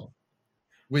seal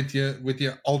with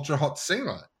your ultra hot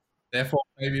sealer. Therefore,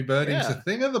 baby birding's Yeah. a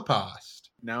thing of the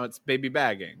past. Now it's baby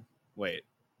bagging. Wait.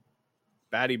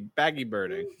 Baggy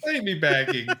birding. Baby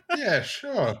bagging. Yeah,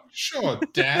 sure,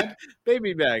 Dad.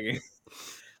 Baby bagging.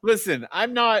 Listen,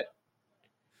 I'm not.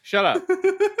 Shut up.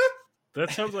 That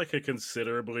sounds like a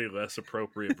considerably less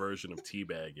appropriate version of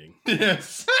teabagging.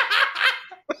 Yes.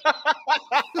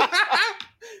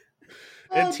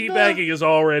 And Oh, teabagging is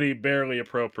already barely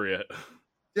appropriate.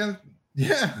 no.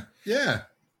 Yeah.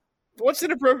 What's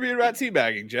inappropriate about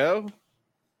teabagging, Joe?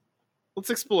 Let's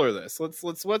explore this.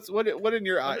 What in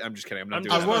your eye? I'm just kidding. I'm not I'm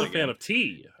doing just that not a again. fan of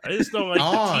tea. I just don't like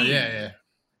Oh, the tea. yeah.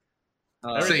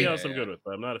 Everything See- else I'm good with,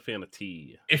 but I'm not a fan of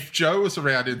tea. If Joe was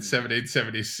around in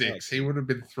 1776, he would have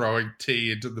been throwing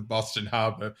tea into the Boston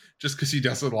Harbor just because he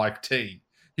doesn't like tea.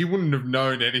 He wouldn't have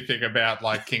known anything about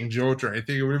like King George or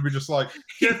anything. He would have been just like,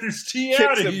 get this tea out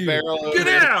Kicks of a here. barrel Get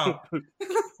over. out.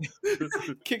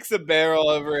 Kicks a barrel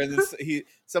over, and then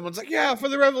someone's like, "Yeah, for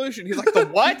the revolution." He's like, "The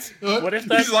what? What if He's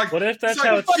that's like, what if that's he's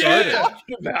how like, it What are you started? yeah.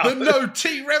 talking about?" the no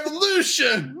tea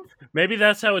revolution. Maybe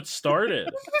that's how it started.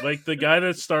 Like the guy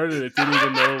that started it didn't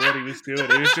even know what he was doing.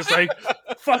 He was just like,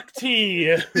 "Fuck tea,"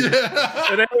 Yeah.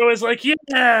 and everyone was like,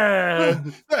 "Yeah."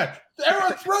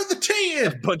 Everyone throw the tea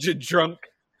in. bunch of drunk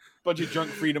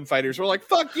freedom fighters were like,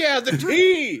 "Fuck yeah, the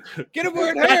tea! Get him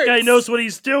where it hurts." That guy knows what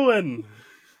he's doing.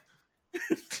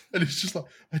 And it's just like,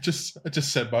 I just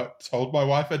told my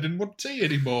wife I didn't want tea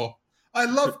anymore. I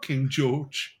love King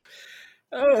George.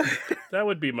 Oh. That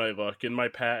would be my luck. In my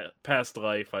past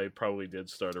life, I probably did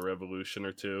start a revolution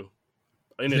or two.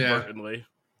 Inadvertently.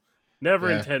 Never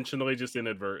Yeah. intentionally, just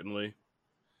inadvertently.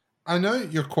 I know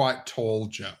you're quite tall,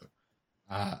 Joe.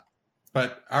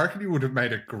 But I reckon you would have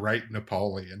made a great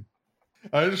Napoleon.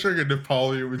 I just reckon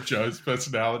Napoleon with Joe's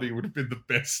personality would have been the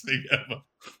best thing ever.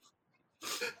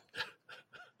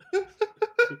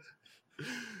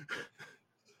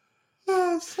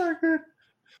 Oh, so good.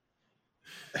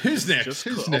 Who's next?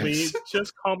 Who's next?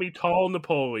 Just call me Tall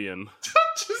Napoleon.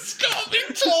 Just call me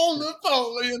Tall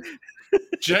Napoleon.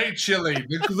 J. Chili,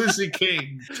 the Glizzy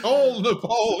King, Tall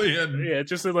Napoleon. Yeah,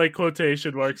 just in like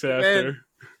quotation marks after.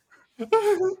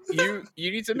 You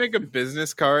need to make a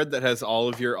business card that has all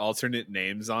of your alternate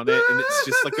names on it, and it's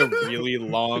just like a really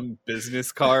long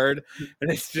business card,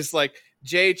 and it's just like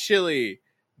J. Chili,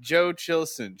 Joe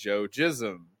Chilson, Joe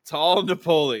Jism, Tall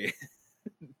Napoleon.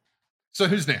 So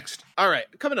who's next? All right,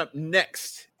 coming up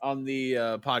next on the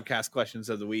podcast questions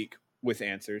of the week with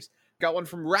answers. Got one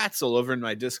from Ratzel over in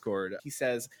my Discord. He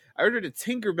says, I ordered a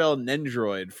Tinkerbell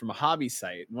Nendroid from a hobby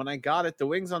site, and when I got it, the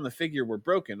wings on the figure were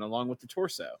broken along with the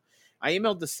torso. I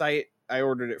emailed the site I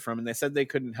ordered it from, and they said they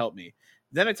couldn't help me.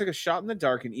 Then I took a shot in the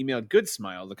dark and emailed Good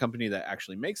Smile, the company that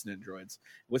actually makes Nendroids,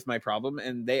 with my problem,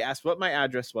 and they asked what my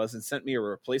address was and sent me a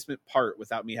replacement part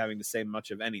without me having to say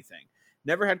much of anything.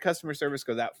 Never had customer service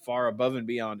go that far above and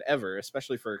beyond ever,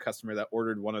 especially for a customer that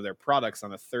ordered one of their products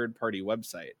on a third-party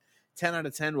website. 10 out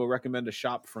of 10 will recommend a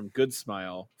shop from Good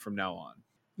Smile from now on.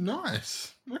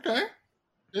 Nice. Okay.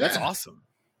 Yeah. That's awesome.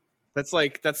 That's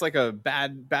like a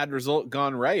bad result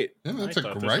gone right. Yeah, that's a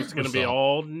great result. This was going to be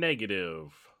all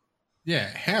negative. Yeah,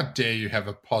 how dare you have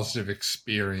a positive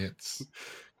experience?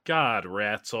 God,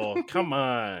 Ratzel, come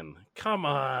on.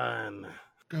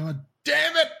 God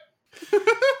damn it!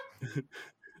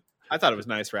 I thought it was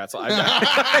nice, Ratzel.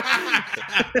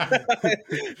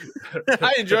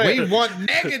 I enjoy it. We want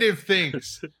negative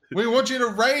things. We want you to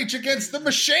rage against the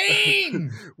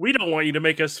machine. We don't want you to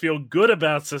make us feel good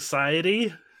about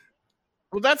society.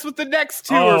 Well, that's what the next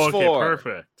two are for.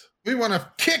 Perfect. We want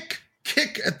to kick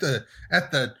at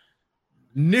the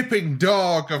nipping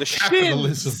dog of the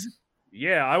capitalism. Shins.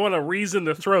 Yeah, I want a reason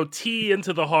to throw tea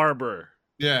into the harbor.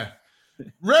 Yeah.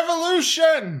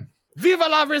 Revolution! Viva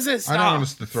la resistance! I don't want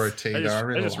us to throw tea, I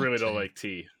though. just really don't like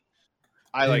tea.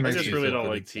 I just really don't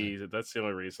like tea. That's the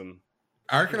only reason.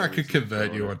 I reckon I could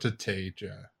convert you onto tea,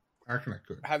 Joe. I reckon I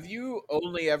could. Have you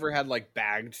only ever had, like,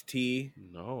 bagged tea?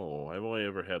 No, I've only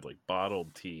ever had, like,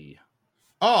 bottled tea.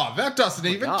 Oh, that doesn't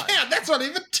even count. That's not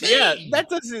even tea. Yeah, that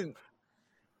doesn't...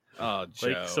 Oh, Joe.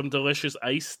 Like some delicious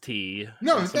iced tea.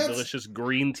 No, some delicious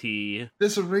green tea.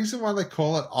 There's a reason why they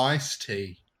call it iced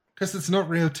tea. Because it's not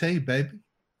real tea, baby.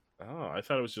 Oh, I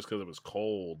thought it was just because it was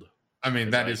cold. I mean,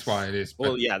 that is why it is.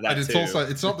 Well, yeah, that but it's also,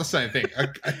 it's not the same thing.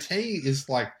 A tea is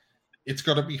like, it's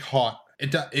got to be hot.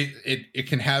 It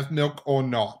can have milk or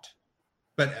not.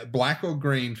 But black or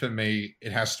green, for me,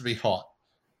 it has to be hot.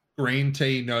 Green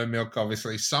tea, no milk,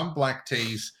 obviously. Some black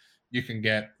teas you can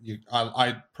get.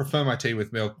 I prefer my tea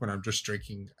with milk when I'm just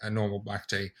drinking a normal black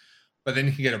tea. But then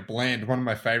you can get a blend. One of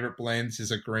my favorite blends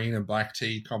is a green and black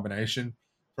tea combination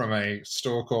from a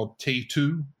store called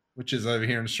T2, which is over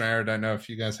here in Australia. I don't know if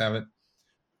you guys have it.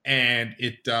 And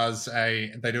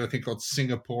they do a thing called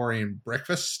Singaporean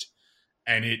breakfast.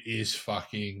 And it is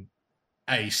fucking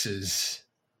aces.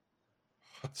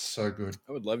 It's so good.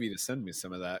 I would love you to send me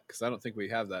some of that because I don't think we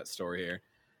have that store here.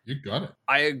 You got it.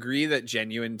 I agree that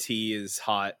genuine tea is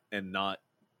hot and not,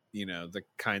 the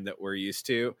kind that we're used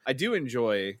to. I do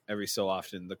enjoy every so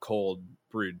often the cold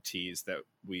brewed teas that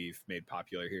we've made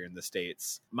popular here in the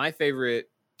States. My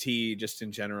favorite tea just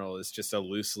in general is just a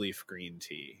loose leaf green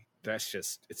tea. It's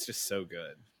just so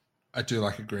good. I do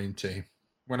like a green tea.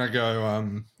 When I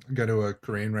go to a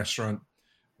Korean restaurant,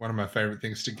 one of my favorite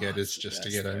things to get is just to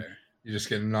get you just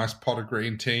get a nice pot of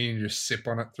green tea and you just sip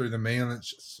on it through the meal. It's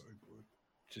just so good.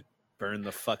 Just burn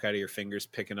the fuck out of your fingers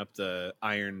picking up the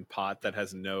iron pot that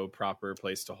has no proper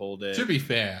place to hold it. To be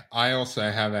fair, I also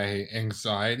have a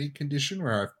anxiety condition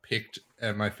where I've picked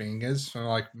at my fingers for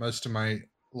like most of my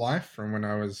life from when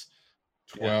I was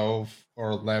 12 or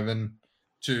 11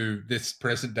 to this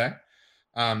present day.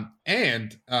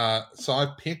 So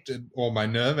I've picked all my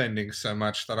nerve endings so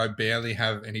much that I barely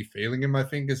have any feeling in my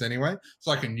fingers anyway.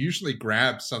 So I can usually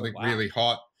grab something really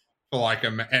hot for like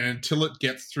and until it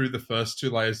gets through the first two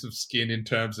layers of skin in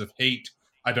terms of heat,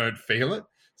 I don't feel it.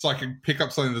 So I can pick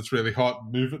up something that's really hot,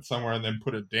 move it somewhere, and then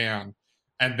put it down.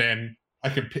 And then I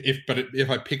can, if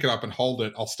I pick it up and hold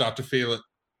it, I'll start to feel it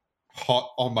hot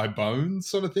on my bones,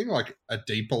 sort of thing, like a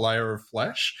deeper layer of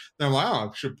flesh. Then I'm like, I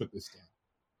should put this down.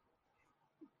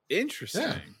 Interesting.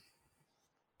 Yeah.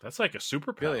 That's like a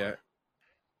superpower. Really,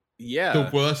 yeah. The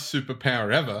worst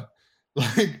superpower ever.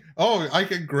 Like, I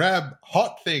can grab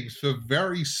hot things for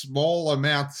very small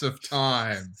amounts of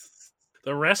time.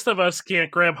 The rest of us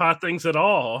can't grab hot things at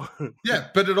all. Yeah,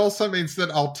 but it also means that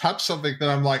I'll touch something that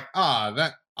I'm like,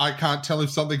 that I can't tell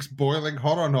if something's boiling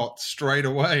hot or not straight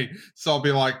away. So I'll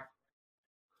be like,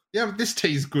 yeah, but this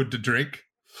tea's good to drink.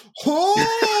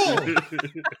 Oh!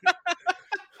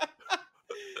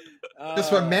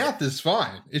 Because my mouth is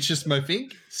fine. It's just my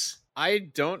fingers. I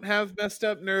don't have messed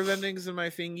up nerve endings in my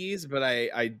fingies, but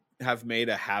I have made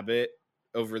a habit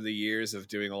over the years of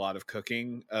doing a lot of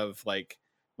cooking of like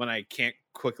when I can't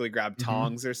quickly grab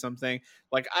tongs or something.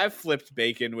 Like I've flipped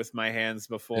bacon with my hands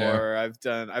before.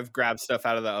 Yeah. I've grabbed stuff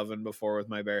out of the oven before with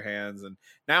my bare hands, and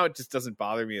now it just doesn't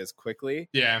bother me as quickly.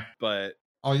 Yeah. But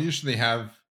I'll usually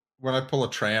have, when I pull a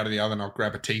tray out of the oven, I'll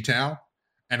grab a tea towel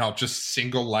and I'll just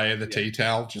single layer the tea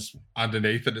towel just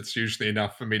underneath it. It's usually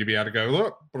enough for me to be able to go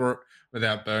look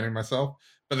without burning myself.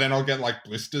 But then I'll get like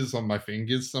blisters on my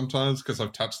fingers sometimes because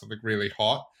I've touched something really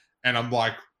hot. And I'm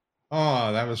like,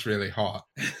 oh, that was really hot.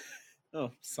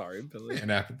 Oh, sorry, Billy. It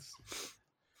happens.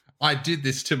 I did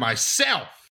this to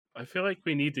myself. I feel like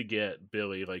we need to get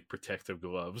Billy like protective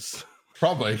gloves.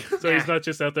 Probably. So he's not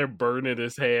just out there burning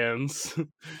his hands.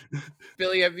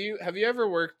 Billy, have you ever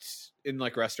worked in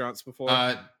like restaurants before?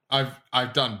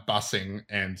 I've done bussing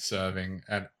and serving,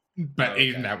 but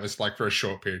even that was like for a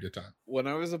short period of time. When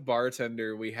I was a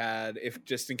bartender, we had, if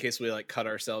just in case we like cut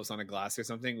ourselves on a glass or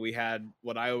something, we had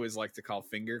what I always like to call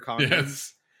finger condoms.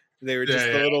 Yes. They were just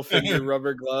the little finger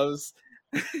rubber gloves.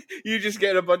 You just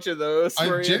get a bunch of those.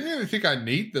 I genuinely think I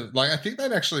need them. Like, I think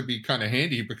that'd actually be kind of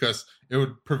handy because it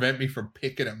would prevent me from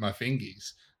picking at my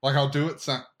fingies. Like, I'll do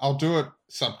it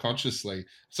subconsciously.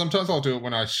 Sometimes I'll do it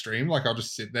when I stream. Like, I'll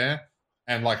just sit there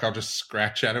and like I'll just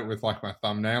scratch at it with like my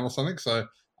thumbnail or something. So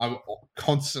I'm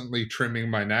constantly trimming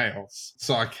my nails,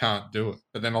 so I can't do it.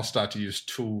 But then I'll start to use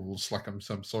tools like I'm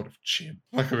some sort of chimp.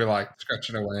 Like I'll be like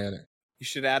scratching away at it. You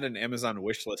should add an Amazon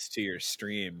wish list to your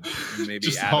stream. And maybe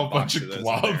just add a whole bunch of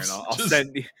gloves.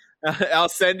 I'll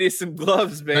send you some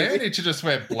gloves, baby. Maybe I need to just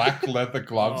wear black leather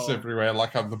gloves everywhere,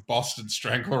 like I'm the Boston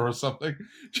Strangler or something.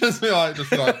 Just be like,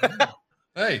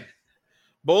 hey.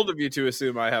 Bold of you to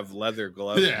assume I have leather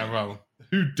gloves. Yeah, well,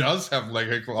 who does have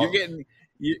leather gloves?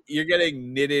 You're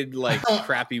getting knitted like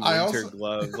crappy winter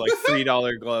gloves, like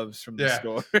 $3 gloves from the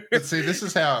store. But see, this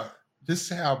is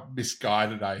how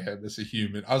misguided I am as a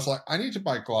human. I was like, I need to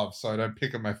buy gloves so I don't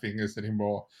pick at my fingers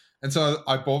anymore. And so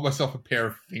I bought myself a pair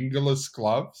of fingerless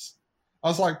gloves. I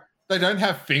was like, they don't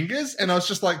have fingers? And I was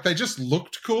just like, they just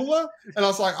looked cooler. And I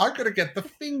was like, I got to get the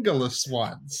fingerless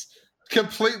ones.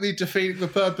 Completely defeating the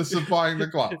purpose of buying the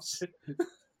gloves.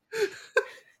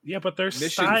 Yeah, but they're Mission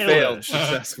stylish. failed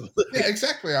successfully. Yeah,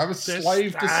 exactly. I was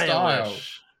slave to style.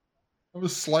 I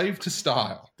was slave to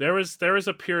style. There was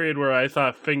a period where I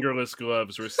thought fingerless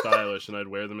gloves were stylish, and I'd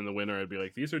wear them in the winter. I'd be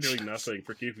like, these are doing nothing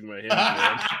for keeping my hands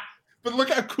warm. But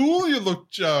look how cool you look,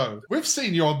 Joe. We've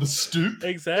seen you on the stoop.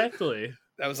 Exactly.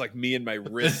 That was like me and my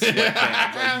wrist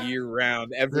sweatbands like year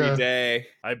round every day.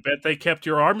 I bet they kept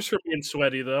your arms from being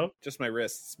sweaty though. Just my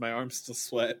wrists. My arms still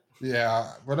sweat.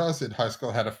 Yeah. When I was in high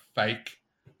school, I had a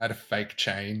fake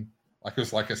chain. Like it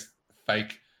was like a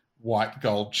fake white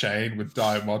gold chain with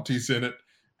diamantes in it,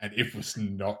 and it was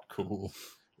not cool.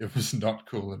 It was not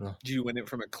cool enough. Did you win it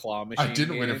from a claw machine? I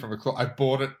didn't win it from a claw. I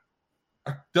bought it.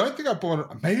 I don't think I bought it.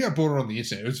 Maybe I bought it on the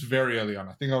internet. It was very early on.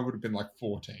 I think I would have been like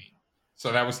 14.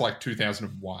 So that was like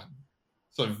 2001.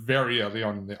 So very early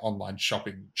on in the online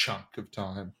shopping chunk of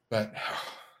time. But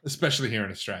especially here in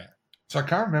Australia. So I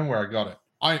can't remember where I got it.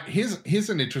 Here's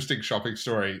an interesting shopping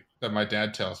story that my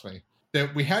dad tells me.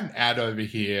 That we had an ad over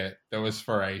here that was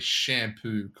for a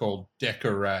shampoo called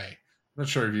Decoray. I'm not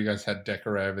sure if you guys had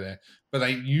Decoray over there. But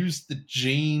they used the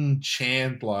Gene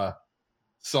Chandler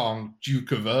song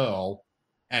Duke of Earl.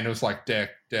 And it was like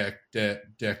Decoray.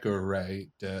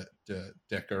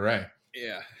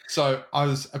 Yeah. So I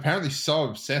was apparently so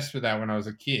obsessed with that when I was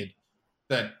a kid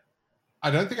that I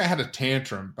don't think I had a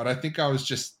tantrum, but I think I was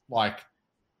just like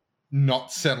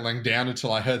not settling down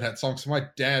until I heard that song. So my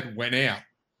dad went out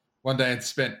one day and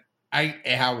spent 8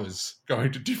 hours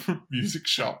going to different music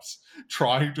shops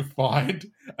trying to find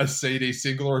a CD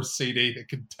single or a CD that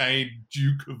contained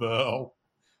Duke of Earl.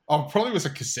 Oh, probably was a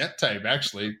cassette tape,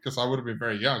 actually, because I would have been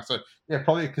very young. So, yeah,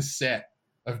 probably a cassette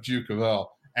of Duke of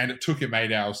Earl. And it took him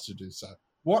 8 hours to do so.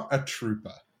 What a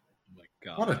trooper. Oh, my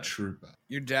God. What a trooper.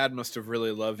 Your dad must have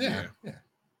really loved you. Yeah.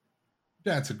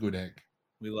 Dad's a good egg.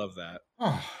 We love that.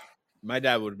 Oh. My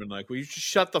dad would have been like, will you just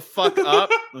shut the fuck up?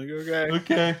 Like, okay.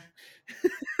 Okay.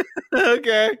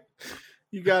 Okay.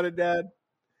 You got it, Dad.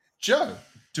 Joe,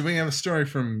 do we have a story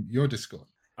from your Discord?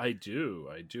 I do.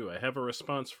 I have a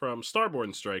response from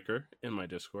Starborn Striker in my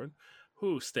Discord,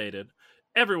 who stated,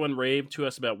 everyone raved to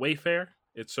us about Wayfair.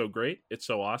 It's so great. It's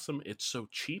so awesome. It's so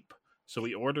cheap. So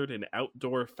we ordered an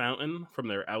outdoor fountain from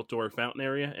their outdoor fountain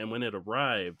area, and when it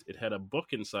arrived, it had a book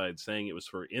inside saying it was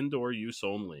for indoor use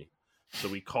only. So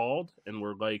we called and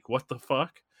we're like, what the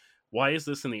fuck? Why is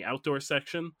this in the outdoor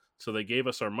section? So they gave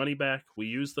us our money back. We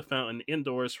used the fountain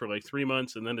indoors for like 3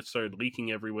 months, and then it started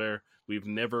leaking everywhere. We've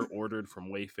never ordered from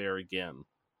Wayfair again.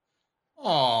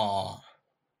 Oh,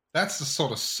 that's the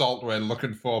sort of salt we're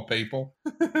looking for, people.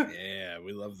 Yeah,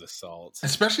 we love the salt.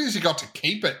 Especially as you got to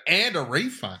keep it and a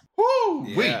refund. Woo!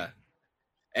 Yeah.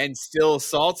 And still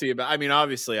salty, but I mean,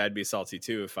 obviously, I'd be salty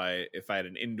too if I had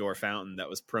an indoor fountain that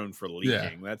was prone for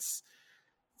leaking. That's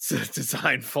a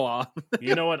design flaw.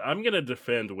 You know what? I'm gonna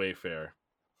defend Wayfair.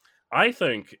 I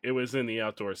think it was in the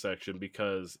outdoor section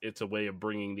because it's a way of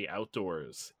bringing the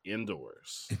outdoors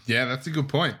indoors. Yeah, that's a good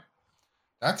point.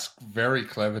 That's very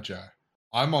clever, Joe.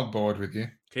 I'm on board with you. In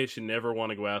case you never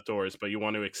want to go outdoors, but you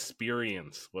want to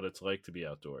experience what it's like to be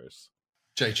outdoors.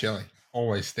 Jay Chili,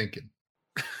 always thinking.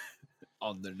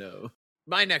 On the know.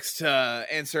 My next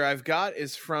answer I've got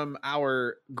is from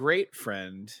our great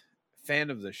friend, fan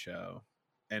of the show,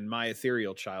 and my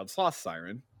ethereal child, Sloth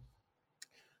Siren,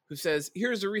 who says,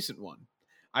 here's a recent one.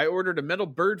 I ordered a metal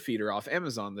bird feeder off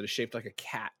Amazon that is shaped like a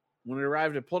cat. When it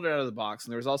arrived, I pulled it out of the box,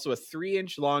 and there was also a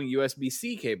 3-inch long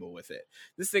USB-C cable with it.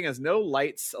 This thing has no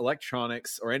lights,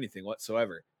 electronics, or anything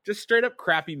whatsoever. Just straight up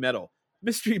crappy metal.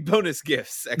 Mystery bonus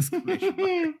gifts! Exclamation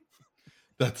mark.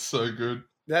 That's so good.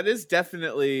 That is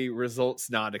definitely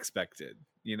results not expected,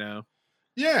 you know?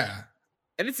 Yeah.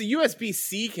 And it's a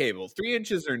USB-C cable, 3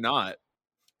 inches or not.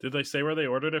 Did they say where they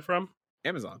ordered it from?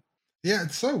 Amazon. Yeah,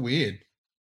 it's so weird.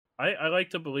 I like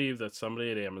to believe that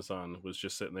somebody at Amazon was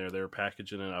just sitting there, they were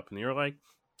packaging it up, and you're like,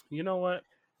 you know what?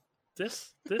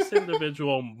 This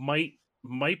individual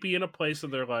might be in a place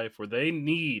in their life where they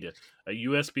need a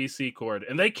USB-C cord,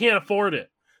 and they can't afford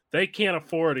it. They can't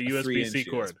afford a USB-C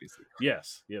cord. USB-C.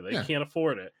 Yes, yeah, they can't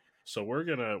afford it. So we're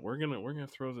gonna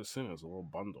throw this in as a little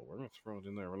bundle. We're gonna throw it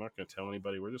in there. We're not gonna tell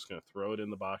anybody. We're just gonna throw it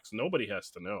in the box. Nobody has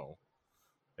to know,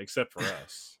 except for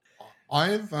us.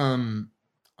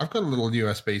 I've got a little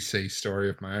USB-C story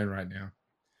of my own right now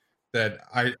that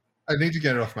I need to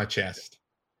get it off my chest.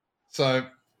 So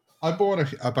I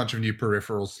bought a bunch of new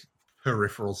peripherals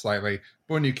lately.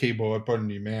 Bought a new keyboard, bought a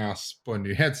new mouse, bought a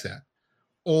new headset.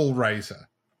 All Razer,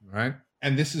 right?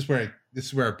 And this is where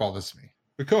it bothers me.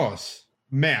 Because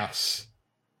mouse,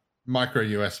 micro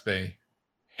USB,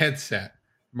 headset,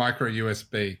 micro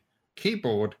USB,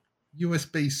 keyboard,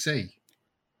 USB-C.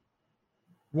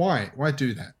 Why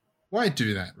do that? Why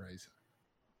do that, Razer?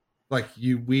 Like,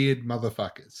 you weird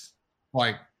motherfuckers.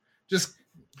 Like, just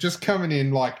coming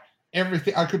in like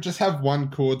everything. I could just have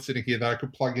one cord sitting here that I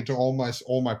could plug into almost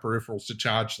all my peripherals to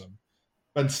charge them.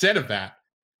 But instead of that,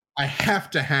 I have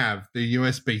to have the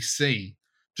USB-C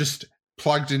just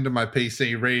plugged into my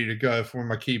PC, ready to go for when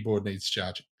my keyboard needs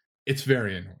charging. It's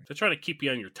very annoying. They're trying to keep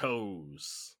you on your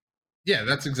toes. Yeah,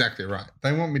 that's exactly right.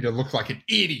 They want me to look like an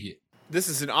idiot. This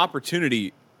is an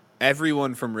opportunity.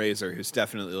 Everyone from Razer who's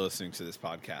definitely listening to this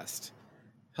podcast,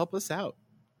 help us out.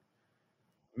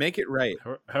 Make it right.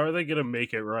 How are they going to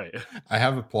make it right? I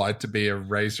have applied to be a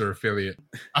Razer affiliate.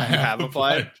 I have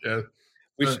applied? Yeah.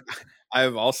 I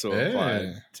have also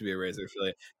applied to be a Razer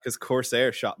affiliate because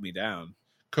Corsair shot me down.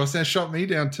 Corsair shot me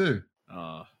down too.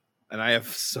 And I have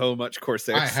so much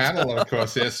Corsair stuff. I had a lot of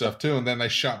Corsair stuff too, and then they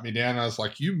shut me down. I was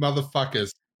like, you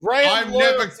motherfuckers. I'm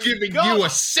never giving you a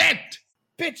cent.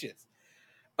 Bitches.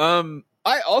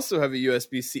 I also have a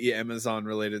USB-C Amazon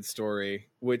related story,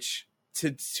 which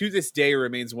to this day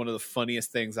remains one of the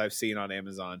funniest things I've seen on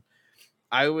Amazon.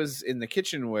 I was in the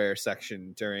kitchenware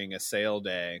section during a sale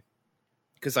day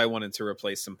because I wanted to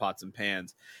replace some pots and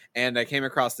pans, and I came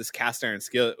across this cast iron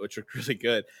skillet, which looked really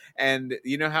good. And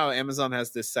you know how Amazon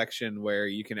has this section where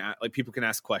you can people can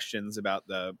ask questions about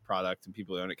the product and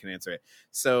people who own it can answer it.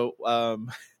 So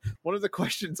one of the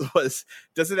questions was,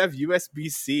 does it have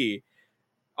USB-C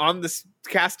on this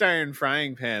cast iron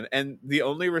frying pan? And the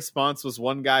only response was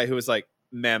one guy who was like,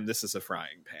 ma'am, this is a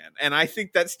frying pan. And I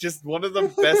think that's just one of the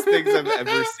best things I've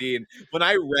ever seen. When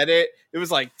I read it, it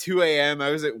was like 2 a.m.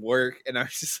 I was at work and I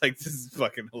was just like, this is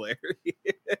fucking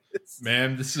hilarious.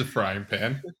 Ma'am, this is a frying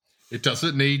pan. It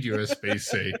doesn't need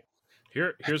USB-C.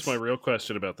 Here's my real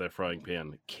question about that frying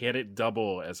pan. Can it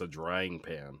double as a drying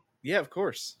pan? Yeah, of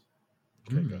course.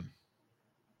 Okay, good.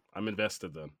 I'm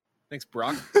invested then. Thanks,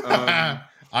 Brock.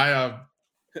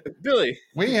 Billy.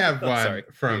 We have one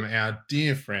from our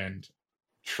dear friend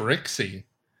Trixie,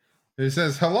 who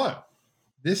says, hello.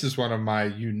 This is one of my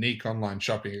unique online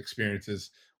shopping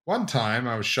experiences. One time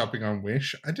I was shopping on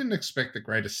Wish. I didn't expect the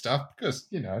greatest stuff because,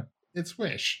 it's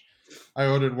Wish. I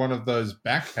ordered one of those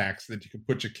backpacks that you can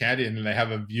put your cat in and they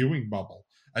have a viewing bubble,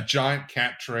 a giant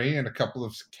cat tree, and a couple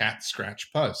of cat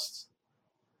scratch posts.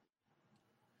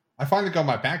 I finally got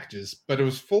my packages, but it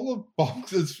was full of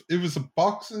boxes. It was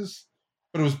boxes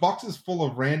full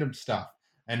of random stuff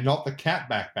and not the cat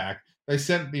backpack. They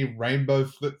sent me rainbow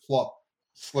flip-flop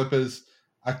slippers,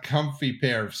 a comfy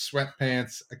pair of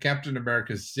sweatpants, a Captain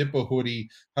America zipper hoodie.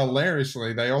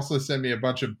 Hilariously, they also sent me a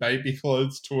bunch of baby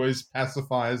clothes, toys,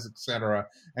 pacifiers, etc.,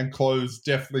 and clothes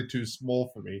definitely too small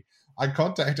for me. I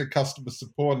contacted customer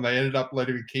support and they ended up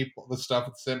letting me keep the stuff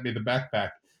and sent me the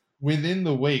backpack. Within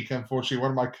the week, unfortunately,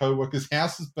 one of my co-workers'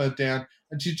 houses burnt down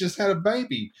and she just had a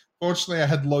baby. Fortunately, I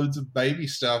had loads of baby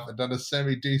stuff and done a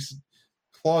semi-decent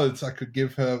clothes I could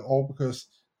give her, all because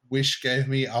Wish gave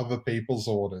me other people's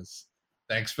orders.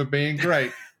 Thanks for being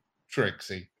great,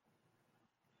 Trixie.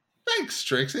 Thanks,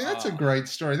 Trixie. That's a great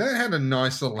story. That had a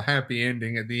nice little happy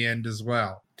ending at the end as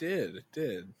well. It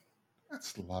did.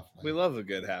 That's lovely. We love a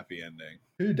good happy ending.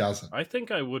 Who doesn't? I think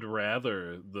I would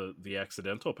rather the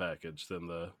accidental package than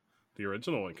the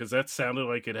original one, because that sounded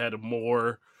like it had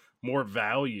more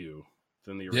value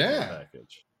than the original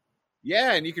package.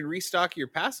 Yeah, and you can restock your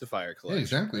pacifier collection. Yeah,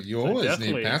 exactly. You always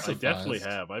need pacifiers. I definitely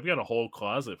have. I've got a whole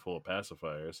closet full of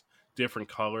pacifiers. Different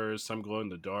colors, some glow in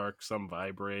the dark, some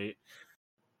vibrate.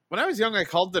 When I was young, I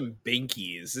called them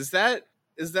binkies. Is that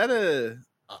a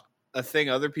thing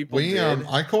other people did?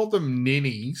 I called them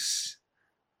ninnies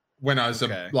when I was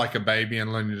like a baby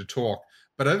and learning to talk.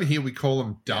 But over here, we call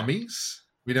them dummies.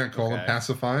 We don't call them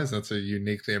pacifiers. That's a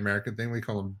uniquely American thing. We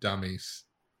call them dummies.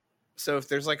 So if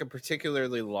there's like a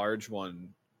particularly large one,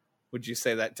 would you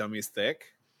say that dummy's thick?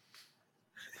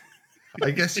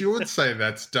 I guess you would say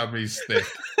that's dummy's thick.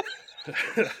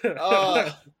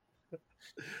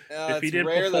 If he did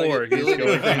before, he's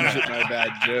going things with my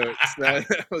bad jokes.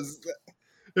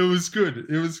 It was good.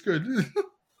 It was good.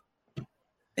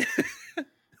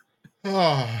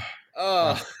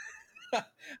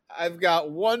 I've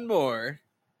got one more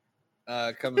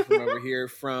coming from over here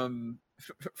from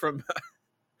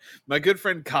my good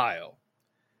friend Kyle,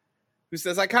 who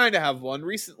says, I kind of have one.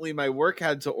 Recently, my work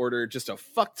had to order just a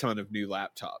fuck ton of new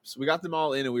laptops. We got them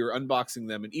all in and we were unboxing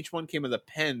them, and each one came with a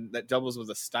pen that doubles as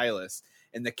a stylus,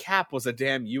 and the cap was a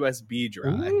damn USB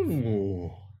drive.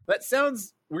 Ooh. That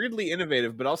sounds weirdly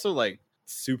innovative, but also like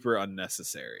super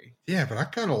unnecessary. Yeah, but I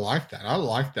kind of like that. I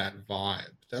like that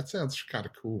vibe. That sounds kind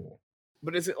of cool.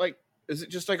 But is it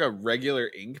just like a regular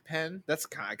ink pen? That's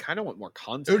I kind of want more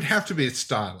content. It would have to be a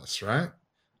stylus, right?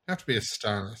 Have to be a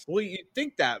stylus. Well, you'd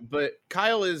think that, but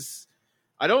Kyle is,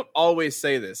 I don't always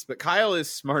say this, but Kyle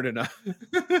is smart enough.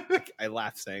 I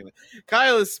laugh saying that.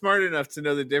 Kyle is smart enough to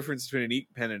know the difference between an ink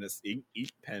pen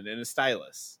and a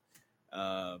stylus.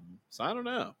 So I don't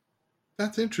know.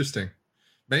 That's interesting.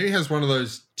 Maybe it has one of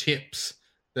those tips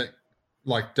that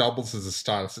like doubles as a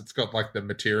stylus. It's got like the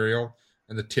material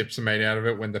and the tips are made out of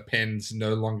it when the pen's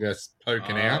no longer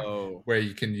poking out, where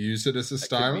you can use it as a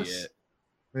stylus.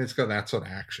 It's got that sort of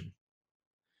action.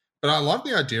 But I love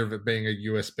the idea of it being a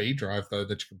USB drive, though,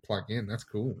 that you can plug in. That's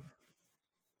cool.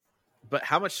 But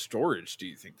how much storage do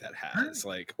you think that has?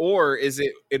 Or is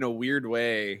it, in a weird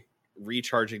way,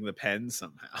 recharging the pen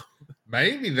somehow?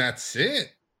 Maybe that's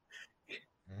it.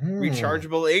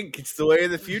 Rechargeable ink. It's the way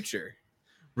of the future.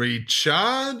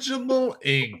 Rechargeable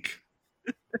ink.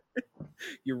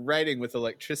 You're writing with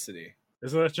electricity.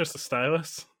 Isn't that just a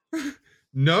stylus?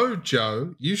 No,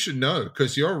 Joe, you should know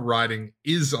because your writing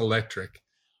is electric.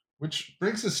 Which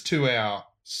brings us to our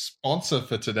sponsor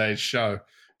for today's show.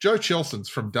 Joe Chilson's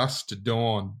From Dusk to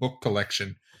Dawn book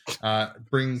collection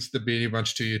brings the Beardy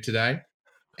Bunch to you today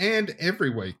and every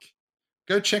week.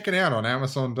 Go check it out on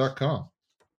Amazon.com.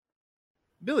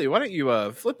 Billy, why don't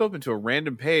you flip open to a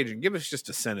random page and give us just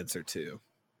a sentence or two?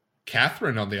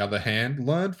 Catherine, on the other hand,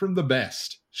 learned from the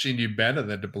best. She knew better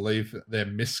than to believe their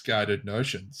misguided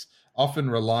notions, often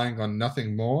relying on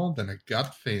nothing more than a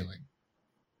gut feeling.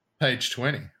 Page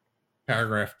 20,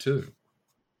 paragraph 2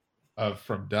 of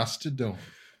From Dusk to Dawn.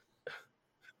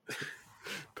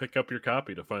 Pick up your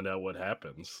copy to find out what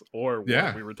happens or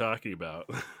what we were talking about.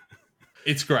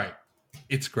 It's great.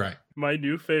 It's great. My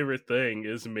new favorite thing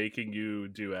is making you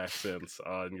do accents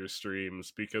on your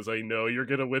streams because I know you're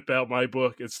going to whip out my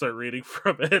book and start reading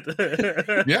from it.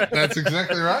 Yeah, that's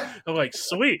exactly right. I'm like,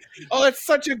 sweet. Oh, that's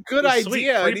such a good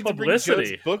idea. I need publicity. to bring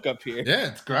Joe's book up here. Yeah,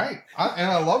 it's great. And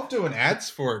I love doing ads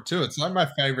for it too. It's like my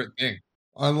favorite thing.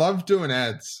 I love doing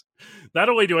ads. Not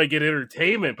only do I get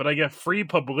entertainment, but I get free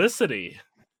publicity.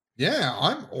 Yeah,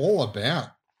 I'm all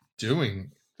about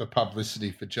doing the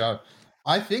publicity for Joe.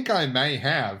 I think I may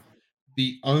have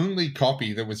the only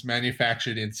copy that was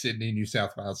manufactured in Sydney, New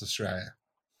South Wales, Australia.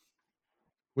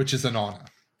 which is an honor.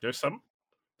 There's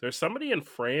somebody in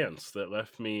France that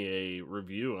left me a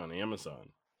review on Amazon.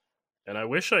 And I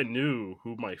wish I knew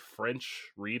who my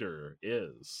French reader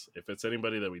is, if it's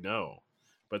anybody that we know.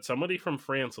 But somebody from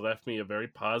France left me a very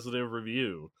positive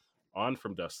review on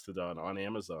From Dusk to Dawn on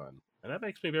Amazon. And that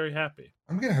makes me very happy.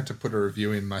 I'm going to have to put a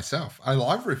review in myself. I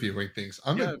love reviewing things.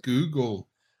 I'm like a Google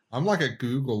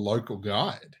local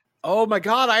guide. Oh my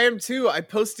God, I am too. I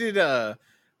posted,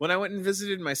 when I went and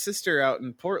visited my sister out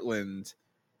in Portland,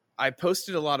 I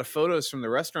posted a lot of photos from the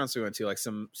restaurants we went to, like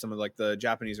some of like the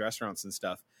Japanese restaurants and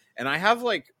stuff. And I have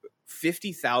like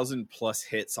 50,000 plus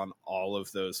hits on all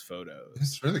of those photos.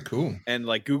 It's really cool. And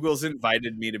like Google's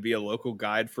invited me to be a local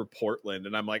guide for Portland.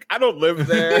 And I'm like, I don't live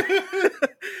there.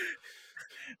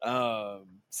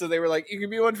 So they were like, you can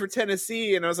be one for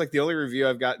Tennessee. And I was like, the only review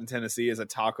I've got in Tennessee is a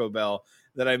Taco Bell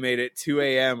that I made at 2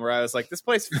 a.m. where I was like, this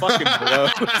place fucking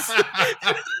blows.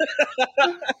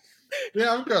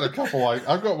 Yeah, I've got a couple.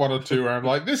 I've got one or two where I'm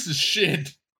like, this is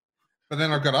shit. But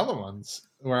then I've got other ones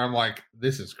where I'm like,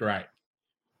 this is great.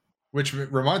 Which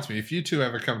reminds me, if you two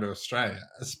ever come to Australia,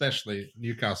 especially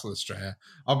Newcastle, Australia,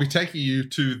 I'll be taking you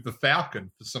to the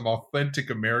Falcon for some authentic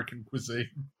American cuisine.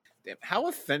 Damn, how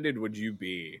offended would you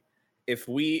be if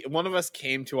one of us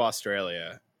came to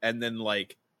Australia and then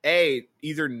like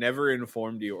either never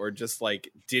informed you or just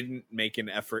like didn't make an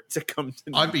effort to come to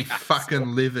I'd be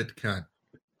fucking livid, cunt.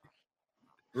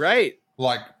 Right.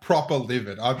 Like proper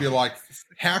livid. I'd be like,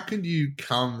 how can you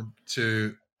come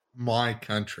to my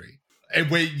country and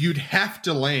where you'd have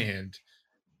to land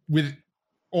with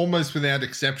almost without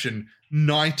exception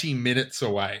 90 minutes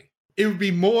away? It would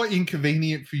be more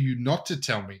inconvenient for you not to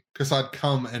tell me because I'd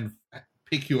come and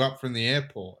pick you up from the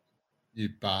airport. You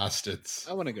bastards.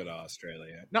 I want to go to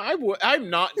Australia. No, I'm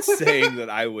not saying that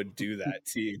I would do that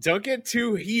to you. Don't get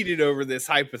too heated over this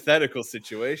hypothetical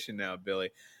situation now, Billy,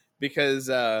 because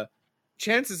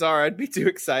chances are I'd be too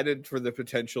excited for the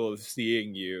potential of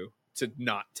seeing you to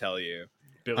not tell you.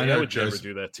 Billy, I would never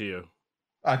do that to you.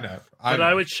 I know.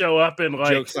 I would show up in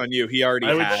like... Joke's on you. He already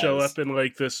has. I would show up in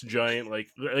like this giant, like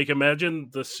imagine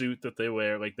the suit that they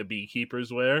wear, like the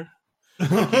beekeepers wear. To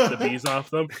keep the bees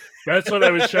off them. That's what I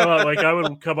would show up. Like I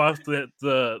would come off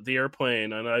the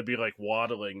airplane and I'd be like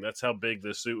waddling. That's how big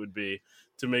this suit would be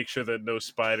to make sure that no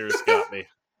spiders got me.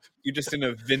 You're just in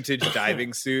a vintage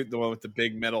diving suit, the one with the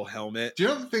big metal helmet. Do you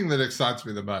know the thing that excites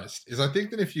me the most is I think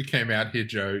that if you came out here,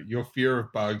 Joe, your fear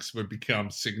of bugs would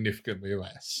become significantly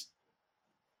less.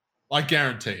 I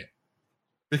guarantee it.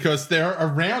 Because they're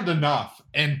around enough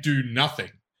and do nothing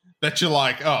that you're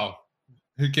like, oh,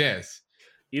 who cares?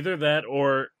 Either that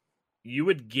or you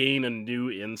would gain a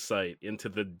new insight into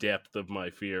the depth of my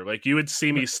fear. Like you would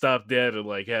see me stop dead and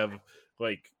like have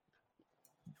like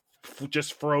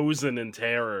just frozen in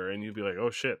terror, and you'd be like,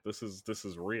 "Oh shit, this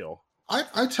is real."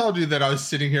 I told you that I was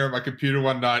sitting here at my computer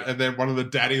one night, and then one of the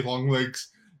daddy long legs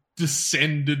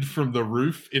descended from the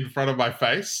roof in front of my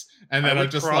face, and then I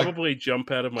just probably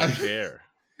jump out of my chair.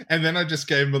 And then I just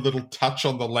gave him a little touch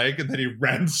on the leg, and then he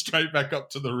ran straight back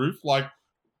up to the roof, like.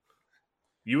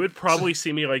 You would probably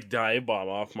see me like dive bomb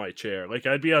off my chair. Like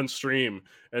I'd be on stream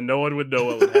and no one would know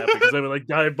what would happen because I would like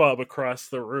dive bomb across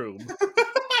the room.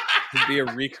 It'd be a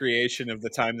recreation of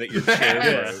the time that your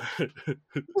chair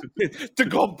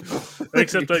broke.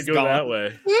 Except I go that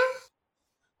way.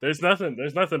 There's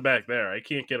nothing back there. I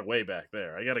can't get away back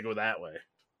there. I got to go that way.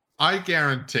 I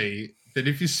guarantee that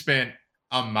if you spent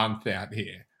a month out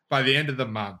here, by the end of the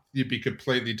month, you'd be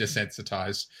completely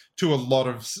desensitized to a lot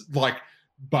of like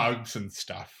bugs and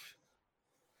stuff,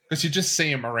 because you just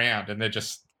see them around and they're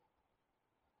just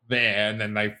there and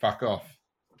then they fuck off,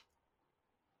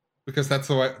 because that's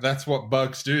what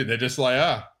bugs do. They're just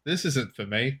like, this isn't for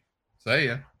me, see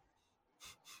ya,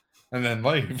 and then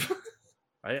leave.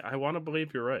 I want to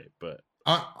believe you're right, but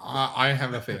I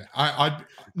have a fear. I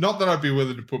not that I'd be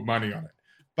willing to put money on it,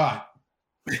 but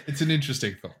it's an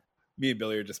interesting thought. Me and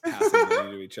Billy are just passing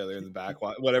money to each other in the back.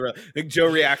 Whatever. Like Joe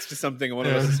reacts to something and one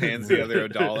of us hands the other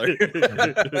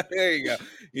 $1. There you go.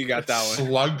 You got that one.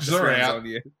 Slugs are out.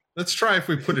 Let's try if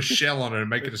we put a shell on it and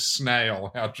make it a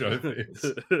snail, how Joe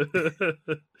is.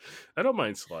 I don't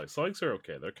mind slugs. Slugs are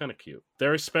okay. They're kind of cute.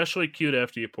 They're especially cute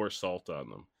after you pour salt on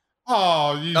them.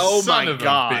 Oh, you son of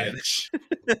God. A bitch.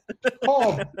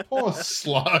 Poor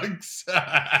slugs.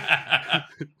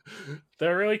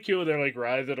 They're really cute. They're like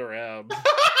writhing around.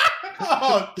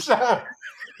 Oh, Joe.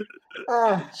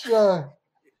 Oh, Joe.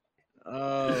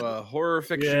 Oh, a horror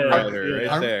fiction writer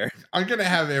there. I'm going to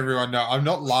have everyone know I'm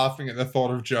not laughing at the thought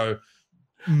of Joe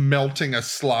melting a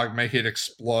slug, make it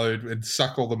explode, and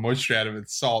suck all the moisture out of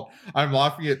its salt. I'm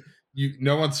laughing at you.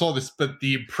 No one saw this, but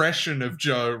the impression of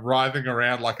Joe writhing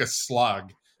around like a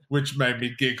slug which made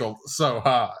me giggle so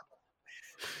hard.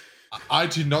 I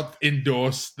do not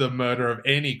endorse the murder of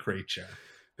any creature.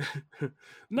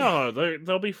 No,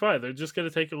 they'll be fine. They're just going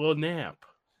to take a little nap.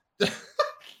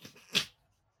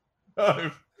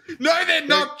 No, they're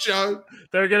not, Joe.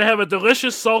 They're going to have a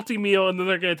delicious salty meal, and then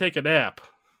they're going to take a nap.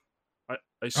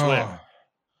 I swear. Oh.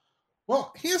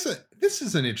 Well, this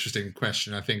is an interesting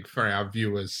question, I think, for our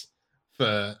viewers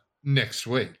for next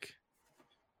week,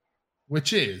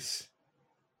 which is,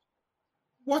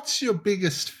 what's your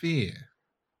biggest fear?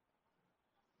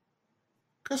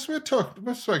 Because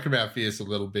we've spoken about fears a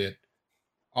little bit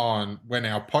on when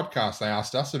our podcast, they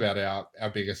asked us about our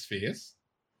biggest fears.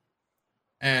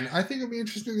 And I think it'll be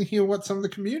interesting to hear what some of the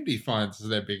community finds as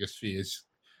their biggest fears.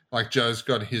 Like Joe's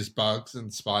got his bugs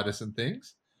and spiders and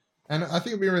things. And I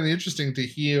think it'll be really interesting to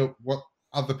hear what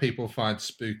other people find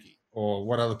spooky or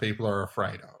what other people are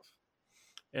afraid of.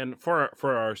 And for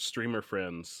our streamer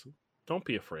friends, don't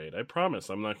be afraid. I promise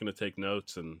I'm not going to take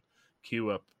notes and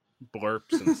queue up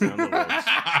blurps and sound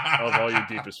alerts of all your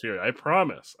deepest fear. I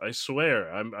promise. I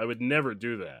swear. I would never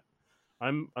do that.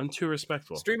 I'm too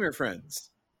respectful. Streamer friends,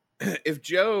 if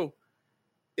Joe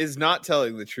is not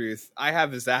telling the truth, I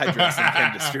have his address and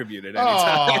can distribute it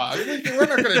anytime. We're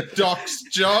not going to dox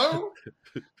Joe.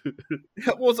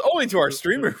 Well, it's only to our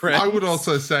streamer friends. I would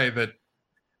also say that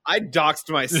I doxed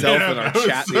myself in our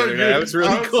chat the other day. I was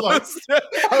really close.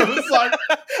 I was like,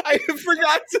 I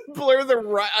forgot to blur the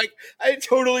right. I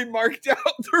totally marked out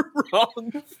the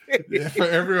wrong thing. Yeah, for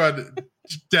everyone,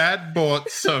 Dad bought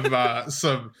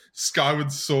some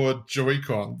Skyward Sword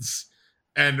Joy-Cons,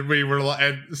 and we were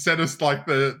and sent us like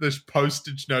the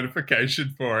postage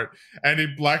notification for it, and he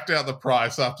blacked out the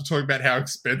price after talking about how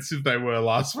expensive they were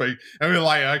last week, and we were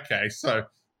like, okay, so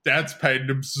Dad's paid an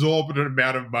exorbitant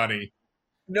amount of money.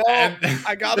 No,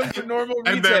 I got them for normal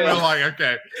retail. And then we're like,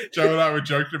 okay, Joe and I were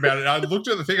joking about it. And I looked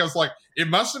at the thing, I was like, it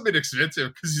must have been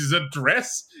expensive because his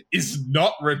address is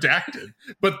not redacted,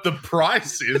 but the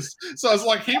price is. So I was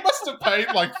like, he must have paid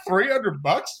like $300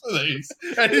 for these.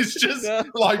 And he's just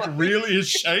really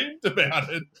ashamed about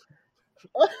it.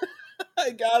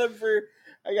 I got him for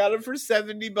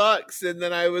 $70, and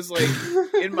then I was like,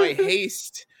 in my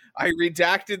haste, I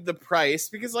redacted the price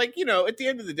because, like, you know, at the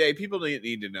end of the day, people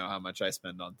need to know how much I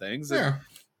spend on things. Yeah.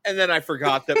 And then I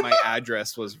forgot that my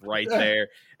address was right there.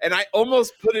 And I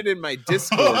almost put it in my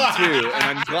Discord, too. And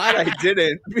I'm glad I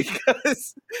didn't,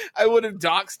 because I would have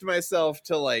doxed myself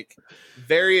to, like,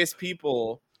 various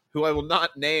people who I will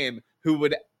not name who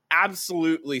would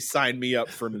absolutely sign me up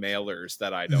for mailers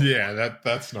that I don't want.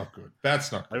 That's not good.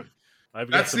 That's not good.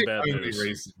 I've got some bad news.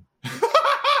 Reason.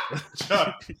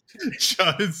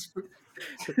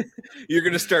 You're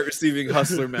going to start receiving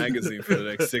Hustler magazine for the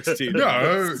next 16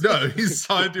 months. No, he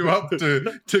signed you up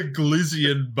to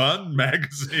Glizzy and Bun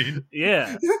magazine.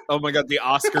 Yeah. Oh my God, the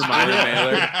Oscar Mayer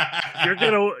mailer.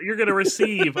 You're gonna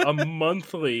receive a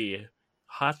monthly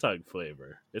hot dog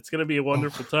flavor. It's gonna be a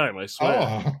wonderful time, I swear.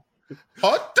 Oh.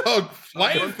 Hot dog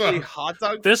flavor. Hot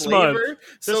dog this flavor?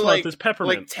 This month is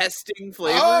peppermint. Like testing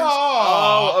flavors?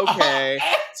 Oh, okay.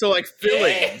 So like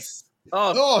fillings.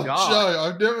 Oh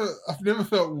God. Joe, I've never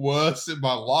felt worse in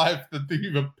my life than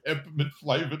thinking of a peppermint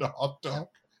flavored hot dog.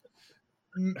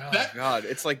 God,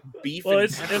 it's like beef. Well,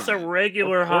 it's a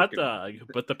regular hot dog,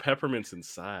 but the peppermint's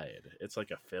inside. It's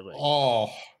like a filling. Oh,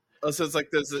 so it's like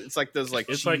those it's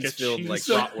cheese-filled like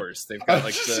bratwurst. They've got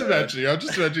I'm just imagining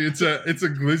it's a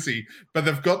glizzy, but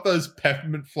they've got those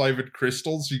peppermint flavored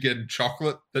crystals you get in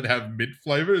chocolate that have mint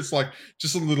flavor. It's like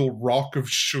just a little rock of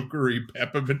sugary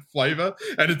peppermint flavor,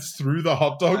 and it's through the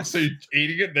hot dog, so you're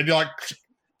eating it, and then you're like,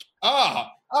 Oh.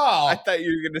 I thought you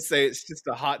were going to say it's just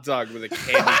a hot dog with a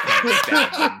candy cane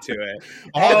stabbed into it.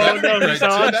 Oh, no, he's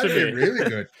on to that'd me. be really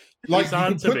good. He's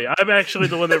on to me. I'm actually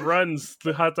the one that runs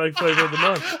the hot dog flavor of the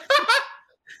month.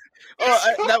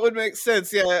 Oh, that would make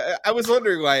sense. Yeah, I was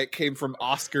wondering why it came from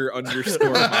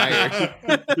Oscar_Meyer.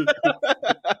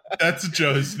 That's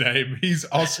Joe's name. He's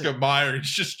Oscar Meyer. He's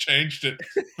just changed it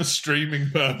for streaming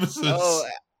purposes. Oh,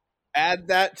 add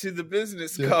that to the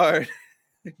business card.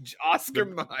 Oscar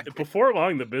Meyer. Before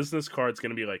long, the business card's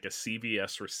going to be like a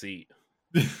CVS receipt.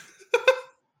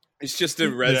 It's just a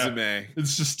resume. Yeah.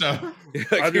 It's just I'm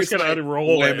just going to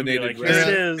unroll it and be like, here it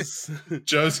is.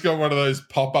 Joe's got one of those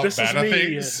pop-up banner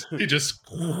things. He just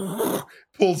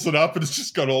pulls it up and it's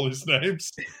just got all his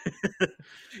names.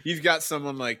 You've got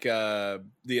someone like the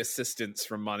assistants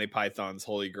from Monty Python's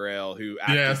Holy Grail who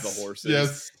act as the horses.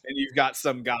 Yes. And you've got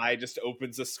some guy just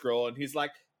opens a scroll and he's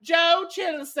like, Joe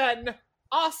Chilson,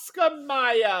 Oscar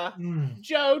Meyer,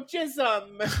 Joe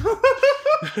Chisholm.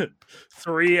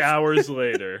 3 hours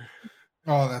later.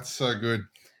 Oh, that's so good.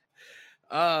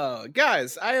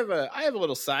 Guys, I have a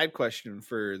little side question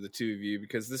for the two of you,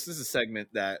 because this is a segment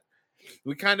that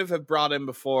we kind of have brought in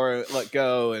before, let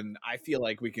go, and I feel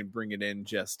like we can bring it in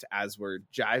just as we're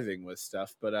jiving with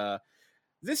stuff. But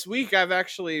this week I've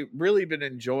actually really been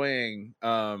enjoying.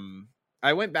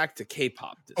 I went back to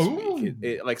K-pop this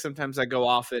week. Like sometimes I go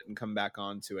off it and come back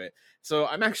onto it. So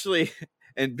I'm actually,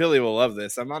 and Billy will love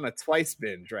this, I'm on a twice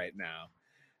binge right now.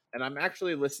 And I'm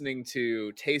actually listening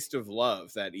to Taste of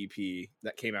Love, that EP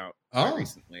that came out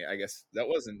recently. I guess that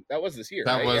was this year.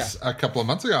 That right? was a couple of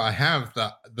months ago. I have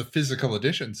the physical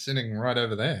edition sitting right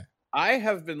over there. I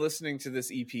have been listening to this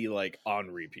EP like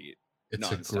on repeat. It's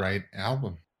nonstop. A great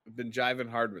album. I've been jiving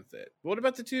hard with it. What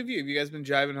about the two of you? Have you guys been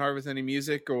jiving hard with any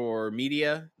music or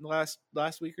media in the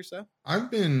last week or so? I've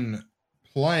been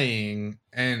playing,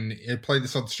 and I played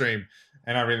this on stream,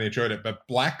 and I really enjoyed it. But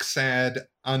Black Sad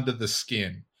Under the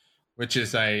Skin, which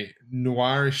is a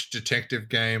noirish detective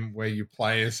game where you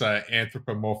play as an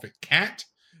anthropomorphic cat,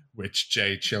 which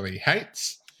Jay Chili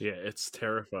hates. Yeah, it's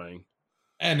terrifying.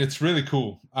 And it's really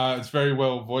cool. It's very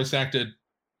well voice acted.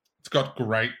 It's got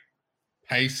great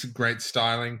pace, great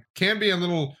styling. Can be a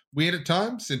little weird at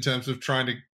times in terms of trying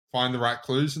to find the right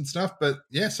clues and stuff. But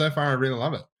yeah, so far I really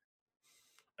love it.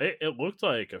 It looked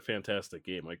like a fantastic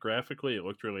game. Like graphically, it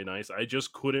looked really nice. I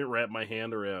just couldn't wrap my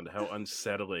hand around how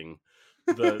unsettling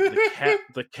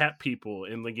the cat people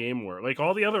in the game were. Like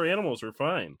all the other animals were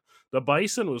fine. The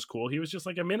bison was cool. He was just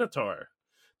like a minotaur.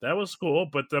 That was cool.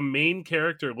 But the main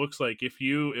character looks like if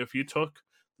you took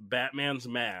Batman's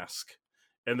mask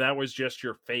and that was just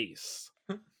your face.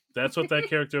 That's what that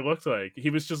character looked like. He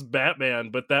was just Batman,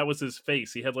 but that was his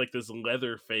face. He had like this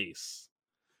leather face.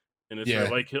 And it's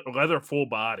like a leather full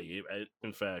body.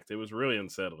 In fact, it was really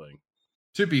unsettling.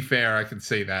 To be fair, I can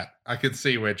see that. I can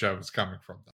see where Joe was coming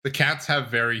from. The cats have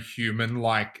very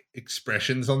human-like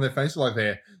expressions on their face. Like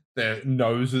their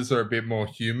noses are a bit more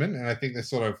human, and I think they're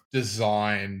sort of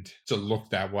designed to look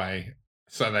that way.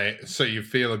 So you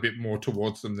feel a bit more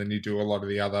towards them than you do a lot of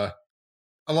the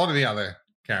other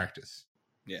characters.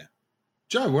 Yeah.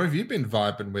 Joe, what have you been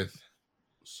vibing with?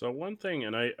 So one thing,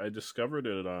 and I discovered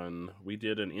it we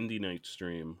did an Indie Night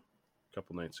stream a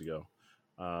couple nights ago.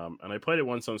 And I played it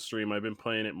once on stream. I've been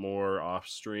playing it more off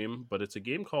stream, but it's a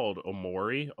game called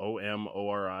Omori,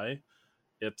 Omori.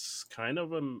 It's kind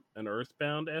of an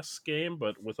Earthbound-esque game,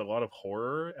 but with a lot of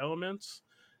horror elements,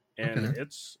 and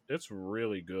it's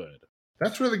really good.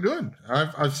 That's really good.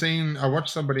 I watched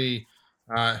somebody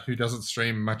who doesn't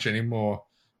stream much anymore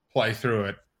play through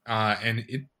it, and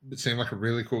it seemed like a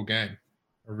really cool game.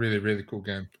 A really, really cool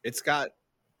game. It's got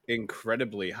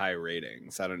incredibly high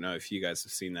ratings. I don't know if you guys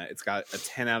have seen that. It's got a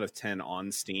 10 out of 10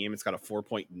 on Steam. It's got a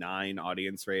 4.9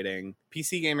 audience rating.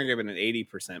 PC Gamer gave it an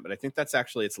 80%, but I think that's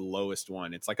actually its lowest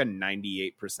one. It's like a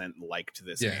 98% liked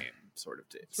this game sort of.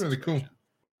 It's really cool.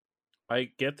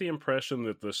 I get the impression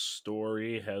that the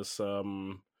story has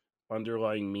some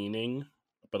underlying meaning,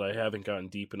 but I haven't gotten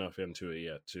deep enough into it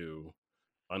yet to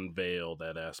unveil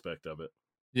that aspect of it.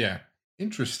 Yeah.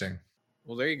 Interesting.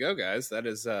 Well, there you go, guys. That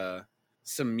is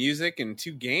some music and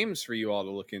 2 games for you all to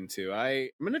look into. I'm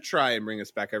going to try and bring us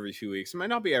back every few weeks. It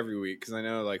might not be every week because I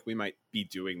know like we might be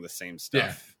doing the same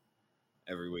stuff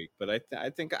every week. But I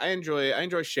think I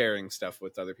enjoy sharing stuff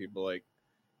with other people, like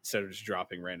instead of just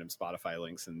dropping random Spotify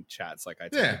links and chats like I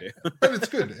tend to do. But it's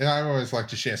good. I always like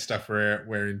to share stuff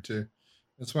we're into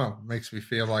as well. It makes me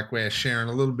feel like we're sharing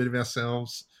a little bit of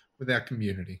ourselves with our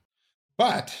community.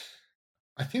 But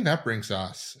I think that brings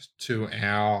us to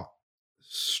our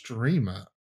streamer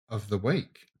of the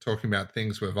week, talking about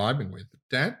things we're vibing with.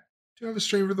 Dad, do you have a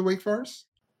streamer of the week for us?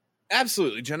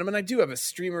 Absolutely, gentlemen. I do have a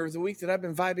streamer of the week that I've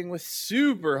been vibing with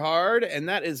super hard, and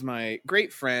that is my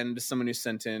great friend, someone who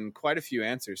sent in quite a few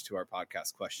answers to our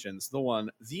podcast questions, the one,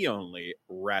 the only,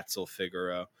 Ratzel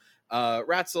Figaro.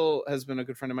 Ratzel has been a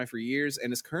good friend of mine for years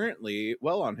and is currently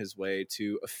well on his way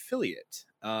to affiliate.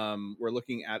 We're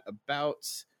looking at about,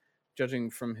 judging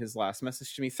from his last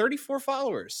message to me, 34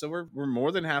 followers. So we're more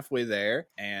than halfway there.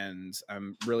 And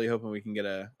I'm really hoping we can get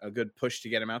a good push to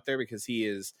get him out there because he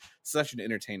is such an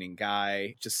entertaining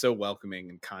guy, just so welcoming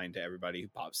and kind to everybody who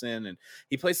pops in. And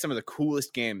he plays some of the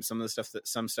coolest games, some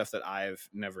stuff that I've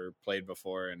never played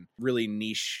before, and really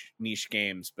niche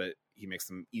games, but he makes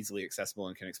them easily accessible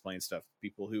and can explain stuff to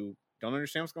people who don't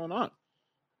understand what's going on.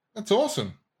 That's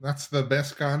awesome. That's the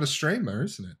best kind of streamer,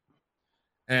 isn't it?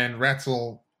 And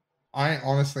Ratzel, I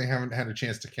honestly haven't had a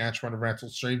chance to catch one of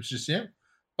Ratzel's streams just yet,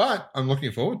 but I'm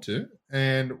looking forward to.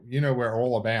 And, we're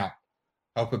all about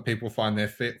helping people find their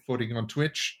footing on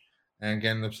Twitch and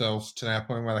getting themselves to that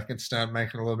point where they can start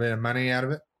making a little bit of money out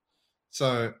of it.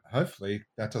 So hopefully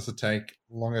that doesn't take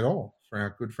long at all for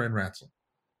our good friend Ratzel.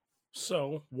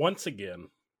 So once again,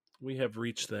 we have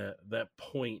reached that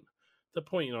point, the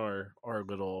point in our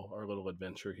little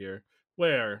adventure here,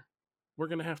 where we're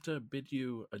gonna have to bid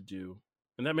you adieu,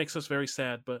 and that makes us very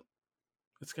sad. But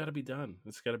it's got to be done.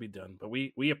 It's got to be done. But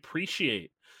we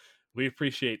appreciate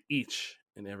each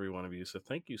and every one of you. So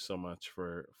thank you so much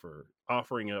for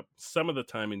offering up some of the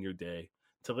time in your day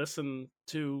to listen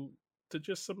to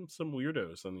just some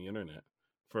weirdos on the internet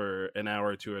for an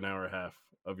hour to an hour and a half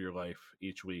of your life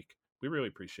each week. We really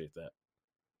appreciate that.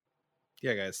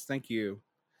 Yeah, guys, thank you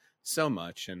so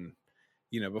much. And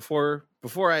before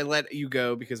I let you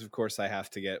go, because of course I have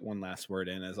to get one last word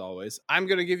in as always, I'm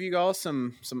going to give you all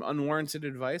some unwarranted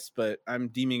advice, but I'm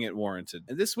deeming it warranted.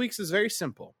 And this week's is very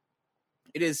simple.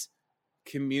 It is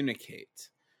communicate.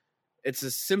 It's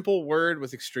a simple word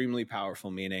with extremely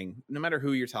powerful meaning. No matter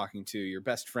who you're talking to, your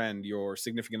best friend, your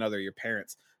significant other, your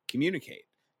parents, communicate.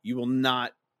 You will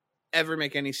not ever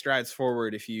make any strides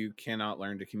forward if you cannot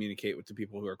learn to communicate with the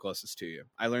people who are closest to you.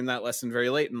 I learned that lesson very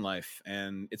late in life,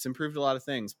 and it's improved a lot of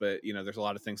things, but there's a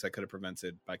lot of things I could have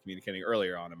prevented by communicating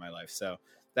earlier on in my life. So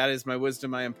that is my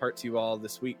wisdom I impart to you all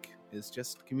this week, is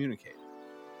just communicate.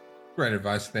 Great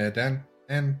advice there, Dan.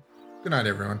 And good night,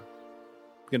 everyone.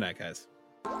 Good night, guys.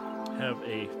 Have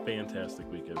a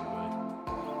fantastic week, everybody.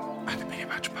 At the Beer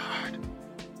Bunch Pod.